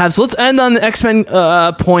going to have. So let's end on the X-Men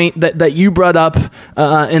point that you brought up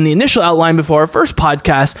in the initial outline before our first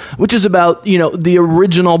podcast, which is about, you know, the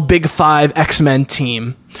original Big Five X-Men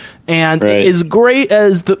team. And Right. as great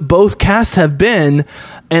as both casts have been,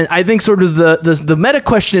 and I think sort of the meta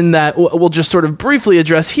question that we'll just sort of briefly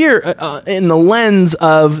address here in the lens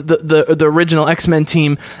of the original X-Men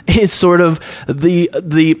team is sort of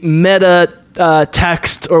the meta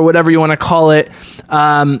text, or whatever you want to call it,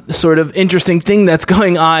 sort of interesting thing that's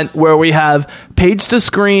going on, where we have page to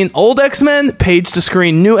screen old X-Men, page to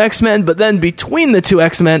screen new X-Men, but then between the two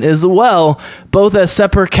X-Men as well, both as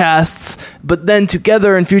separate casts, but then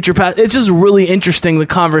together in future past. It's just really interesting, the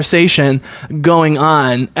conversation going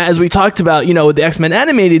on. As we talked about, the X-Men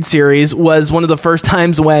animated series was one of the first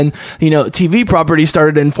times when, TV properties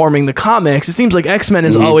started informing the comics. It seems like X-Men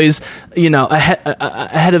is always,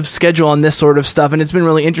 ahead of schedule on this sort of stuff. And it's been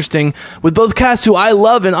really interesting with both casts, who I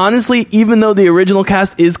love. And honestly, even though the original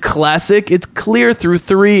cast is classic, it's clear through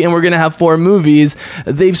 3, and we're going to have 4 movies,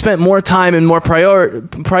 they've spent more time and more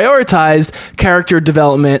prioritized character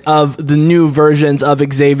development of the new versions of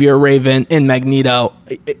Xavier, Raven, and Magneto,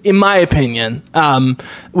 in my opinion,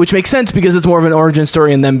 which makes sense because it's more of an origin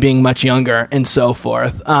story and them being much younger and so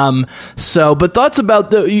forth. But thoughts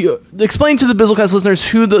about explain to the Bizzlecast listeners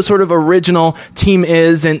who the sort of original team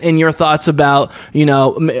is, and your thoughts about,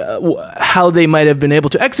 how they might have been able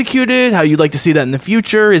to execute it, how you'd like to see that in the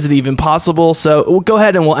future. Is it even possible? So we'll go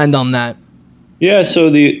ahead and we'll end on that. Yeah,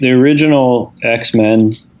 so the original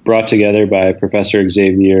X-Men brought together by Professor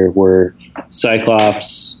Xavier were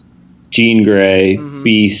Cyclops, Jean Grey,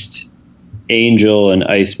 Beast, Angel, and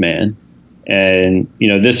Iceman. And,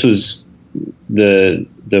 this was the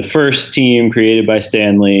first team created by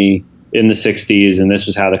Stan Lee in the 60s, and this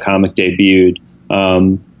was how the comic debuted.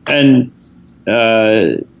 In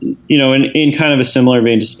kind of a similar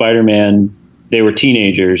vein to Spider-Man, they were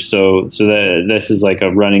teenagers, so that this is like a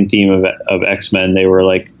running theme of X-Men. They were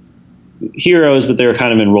like heroes, but they were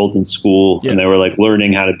kind of enrolled in school, and they were like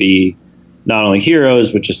learning how to be not only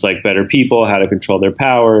heroes, but just like better people, how to control their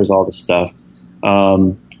powers, all this stuff.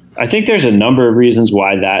 I think there's a number of reasons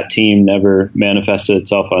why that team never manifested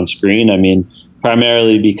itself on screen. I mean,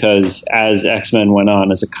 primarily because as X-Men went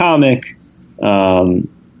on as a comic,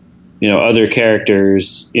 other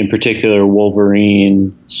characters, in particular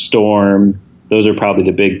Wolverine, Storm, those are probably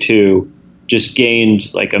the big two, just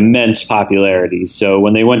gained like immense popularity. So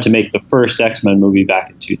when they went to make the first X-Men movie back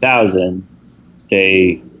in 2000,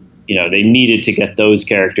 they needed to get those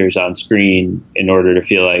characters on screen in order to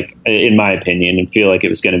feel like, in my opinion, and feel like it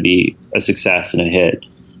was going to be a success and a hit.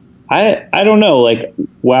 I don't know, like,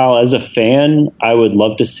 while as a fan, I would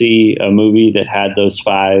love to see a movie that had those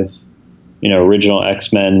 5, original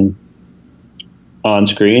X-Men on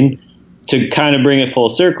screen. To kind of bring it full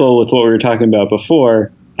circle with what we were talking about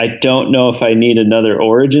before, I don't know if I need another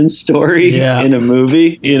origin story in a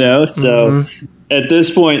movie, so at this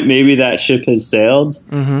point, maybe that ship has sailed.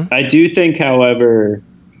 I do think, however,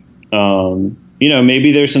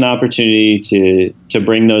 maybe there's an opportunity to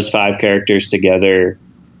bring those 5 characters together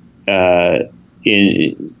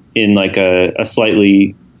in like a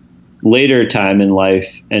slightly later time in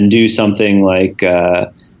life, and do something like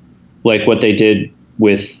what they did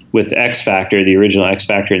with X Factor, the original X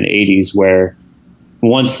Factor in the 80s, where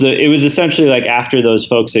it was essentially like after those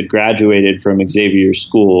folks had graduated from Xavier's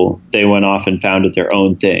school, they went off and founded their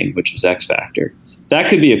own thing, which was X Factor. That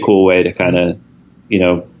could be a cool way to kind of,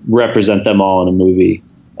 represent them all in a movie,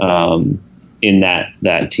 in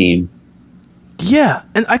that team. Yeah,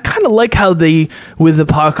 and I kind of like how with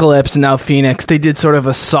Apocalypse and now Phoenix, they did sort of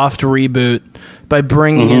a soft reboot by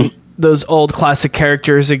bringing in those old classic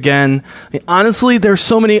characters again. I mean, honestly, there's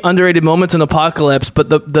so many underrated moments in Apocalypse, but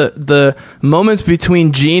the moments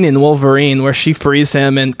between Jean and Wolverine where she frees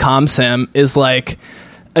him and calms him is like,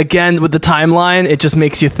 again, with the timeline, it just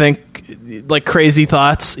makes you think like crazy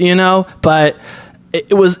thoughts, but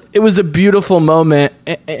it was a beautiful moment.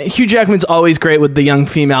 Hugh Jackman's always great with the young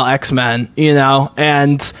female X-Men,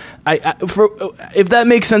 and if that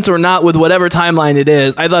makes sense or not with whatever timeline it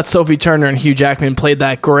is, I thought Sophie Turner and Hugh Jackman played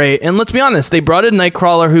that great. And let's be honest, they brought in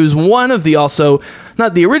Nightcrawler, who's one of the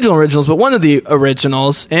not the originals, but one of the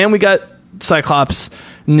originals, and we got Cyclops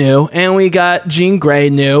new, and we got Jean Grey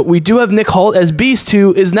new. We do have Nick Holt as Beast,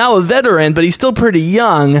 who is now a veteran, but he's still pretty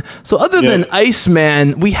young. So other than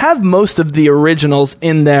Iceman, we have most of the originals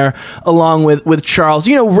in there, along with Charles.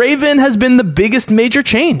 Raven has been the biggest major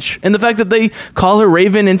change, and the fact that they call her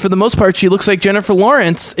Raven, and for the most part she looks like Jennifer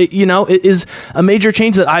Lawrence, it is a major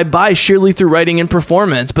change that I buy sheerly through writing and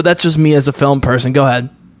performance. But that's just me as a film person. Go ahead.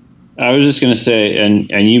 I was just going to say, and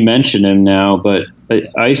you mentioned him now, but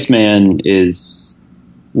Iceman is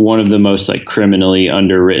one of the most like criminally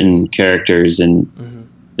underwritten characters in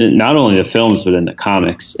not only the films but in the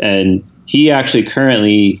comics. And he actually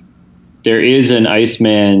currently there is an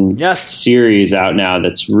Iceman Yes. series out now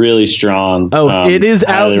that's really strong. Oh, it is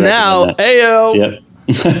out highly now. recommend that. Ayo.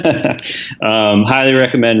 Yep. Highly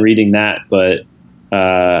recommend reading that, but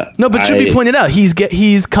No, but should be pointed out,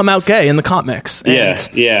 he's come out gay in the comics. And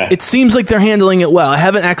Yeah. It seems like they're handling it well. I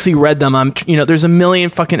haven't actually read them. There's a million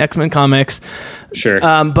fucking X-Men comics. Sure.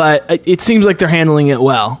 But it seems like they're handling it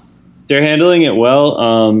well. They're handling it well,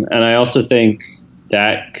 and I also think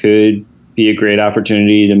that could be a great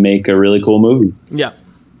opportunity to make a really cool movie. Yeah.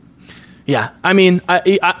 Yeah. I mean,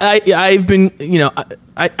 I've been,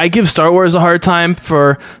 I give Star Wars a hard time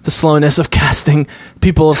for the slowness of casting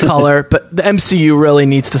people of color, but the MCU really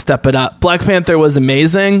needs to step it up. Black Panther was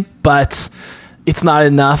amazing, but it's not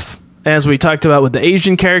enough. As we talked about with the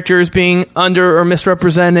Asian characters being under or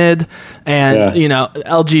misrepresented and,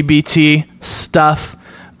 LGBT stuff.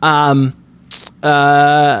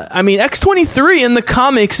 X-23 in the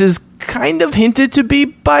comics is kind of hinted to be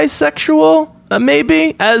bisexual,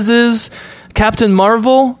 maybe, as is Captain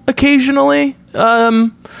Marvel occasionally.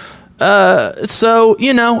 It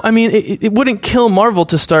wouldn't kill Marvel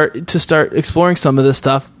to start exploring some of this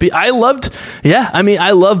stuff. I love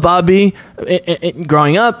Bobby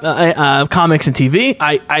growing up, comics and TV.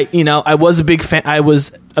 I was a big fan. I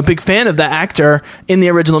was a big fan of that actor in the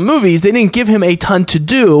original movies. They didn't give him a ton to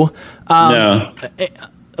do. No.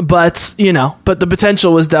 But the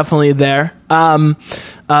potential was definitely there.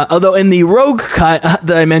 Although in the Rogue cut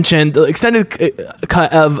that I mentioned, the extended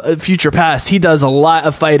cut of Future Past, he does a lot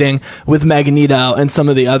of fighting with Magneto and some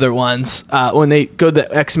of the other ones. When they go to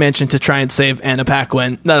the X Mansion to try and save Anna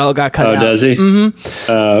Paquin, that all got cut out. Oh, does he?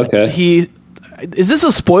 Mm-hmm. Okay. Is this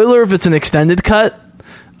a spoiler if it's an extended cut?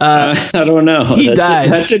 I don't know. He dies.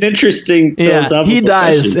 That's an interesting philosophical he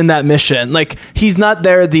dies question. in that mission. Like, he's not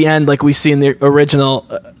there at the end like we see in the original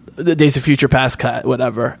the Days of Future Past cut,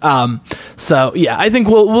 whatever. I think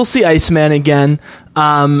we'll see Iceman again.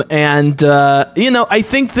 I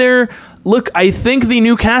think I think the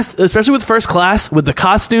new cast, especially with First Class, with the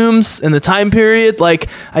costumes and the time period, like,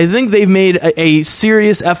 I think they've made a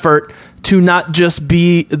serious effort to not just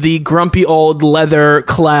be the grumpy old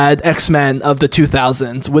leather-clad X-Men of the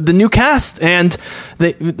 2000s with the new cast. And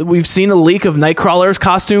we've seen a leak of Nightcrawler's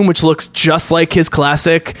costume, which looks just like his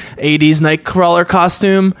classic 80s Nightcrawler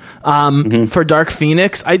costume for Dark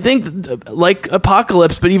Phoenix. I think, like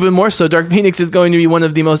Apocalypse, but even more so, Dark Phoenix is going to be one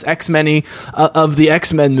of the most X-Men-y of the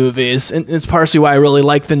X-Men movies. And it's partially why I really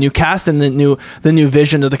like the new cast and the new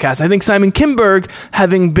vision of the cast. I think Simon Kinberg,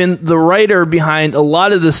 having been the writer behind a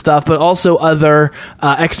lot of this stuff, but also other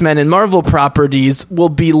X-Men and Marvel properties, will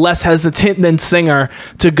be less hesitant than Singer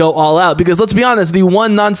to go all out. Because let's be honest, the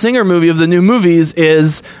one non-Singer movie of the new movies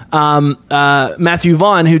is Matthew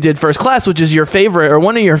Vaughn, who did First Class, which is your favorite or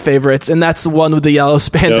one of your favorites, and that's the one with the yellow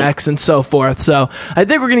spandex and so forth. So I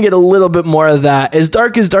think we're going to get a little bit more of that. As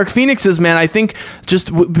dark as Dark Phoenix is, man, I think just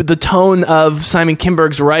the tone of Simon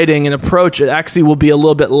Kinberg's writing and approach, it actually will be a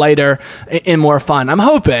little bit lighter and more fun. I'm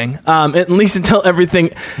hoping, at least until everything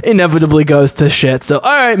inevitably goes to shit. So,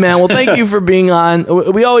 all right, man. Well, thank you for being on.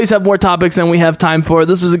 We always have more topics than we have time for.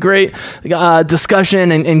 This was a great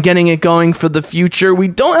discussion and getting it going for the future. We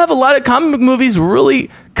don't have a lot of comic book movies really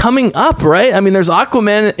coming up, right? I mean, there's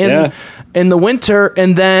Aquaman in the winter,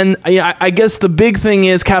 and then I guess the big thing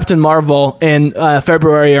is Captain Marvel in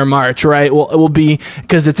February or March, right? Well, it will be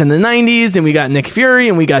because it's in the 90s, and we got Nick Fury,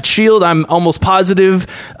 and we got S.H.I.E.L.D. I'm almost positive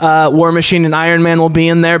War Machine and Iron Man will be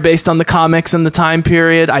in there based on the comics and the time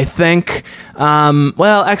period, I think.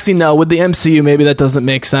 Well, actually, no. With the MCU, maybe that doesn't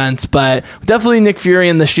make sense, but definitely Nick Fury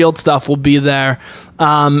and the S.H.I.E.L.D. stuff will be there.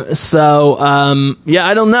 I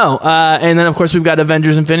don't know. And then, of course, we've got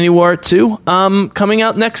Avengers Infinity War 2 coming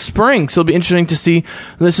out next spring. So it'll be interesting to see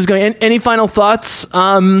where this is going. Any final thoughts?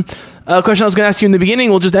 A question I was going to ask you in the beginning,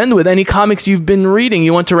 we'll just end with any comics you've been reading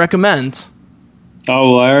you want to recommend.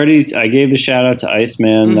 Oh, well, I gave the shout out to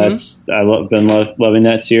Iceman. I've been loving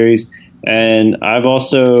that series. And I've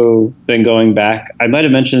also been going back. I might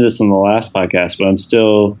have mentioned this in the last podcast, but I'm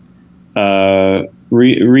still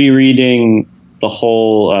rereading the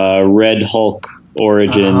whole Red Hulk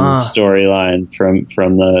origin storyline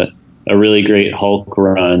from a really great Hulk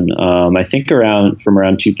run. I think from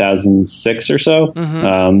around 2006 or so.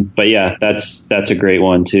 But yeah, that's a great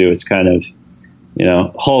one too. It's kind of,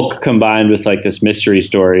 Hulk combined with like this mystery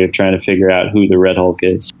story of trying to figure out who the Red Hulk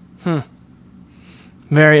is.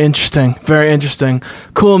 Very interesting. Very interesting.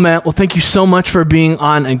 Cool, man. Well, thank you so much for being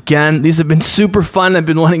on again. These have been super fun. I've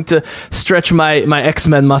been wanting to stretch my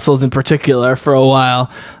X-Men muscles in particular for a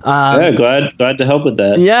while. Glad to help with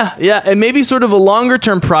that. Yeah. And maybe sort of a longer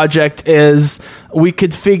term project is we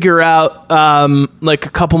could figure out like a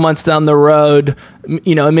couple months down the road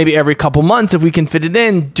maybe every couple months, if we can fit it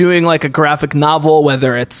in, doing like a graphic novel,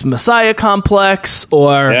 whether it's Messiah Complex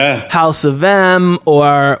or House of M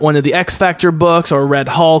or one of the X Factor books or Red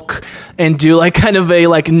Hulk, and do like kind of a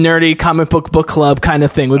like nerdy comic book club kind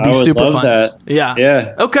of thing would be super fun. That.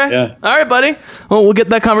 Yeah. Okay. All right, buddy. Well, we'll get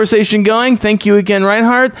that conversation going. Thank you again,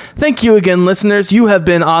 Reinhardt. Thank you again, listeners. You have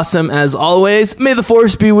been awesome as always. May the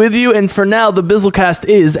force be with you. And for now, the Bizzlecast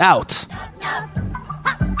is out.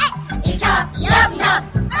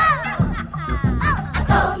 I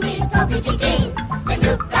told me to be chicken.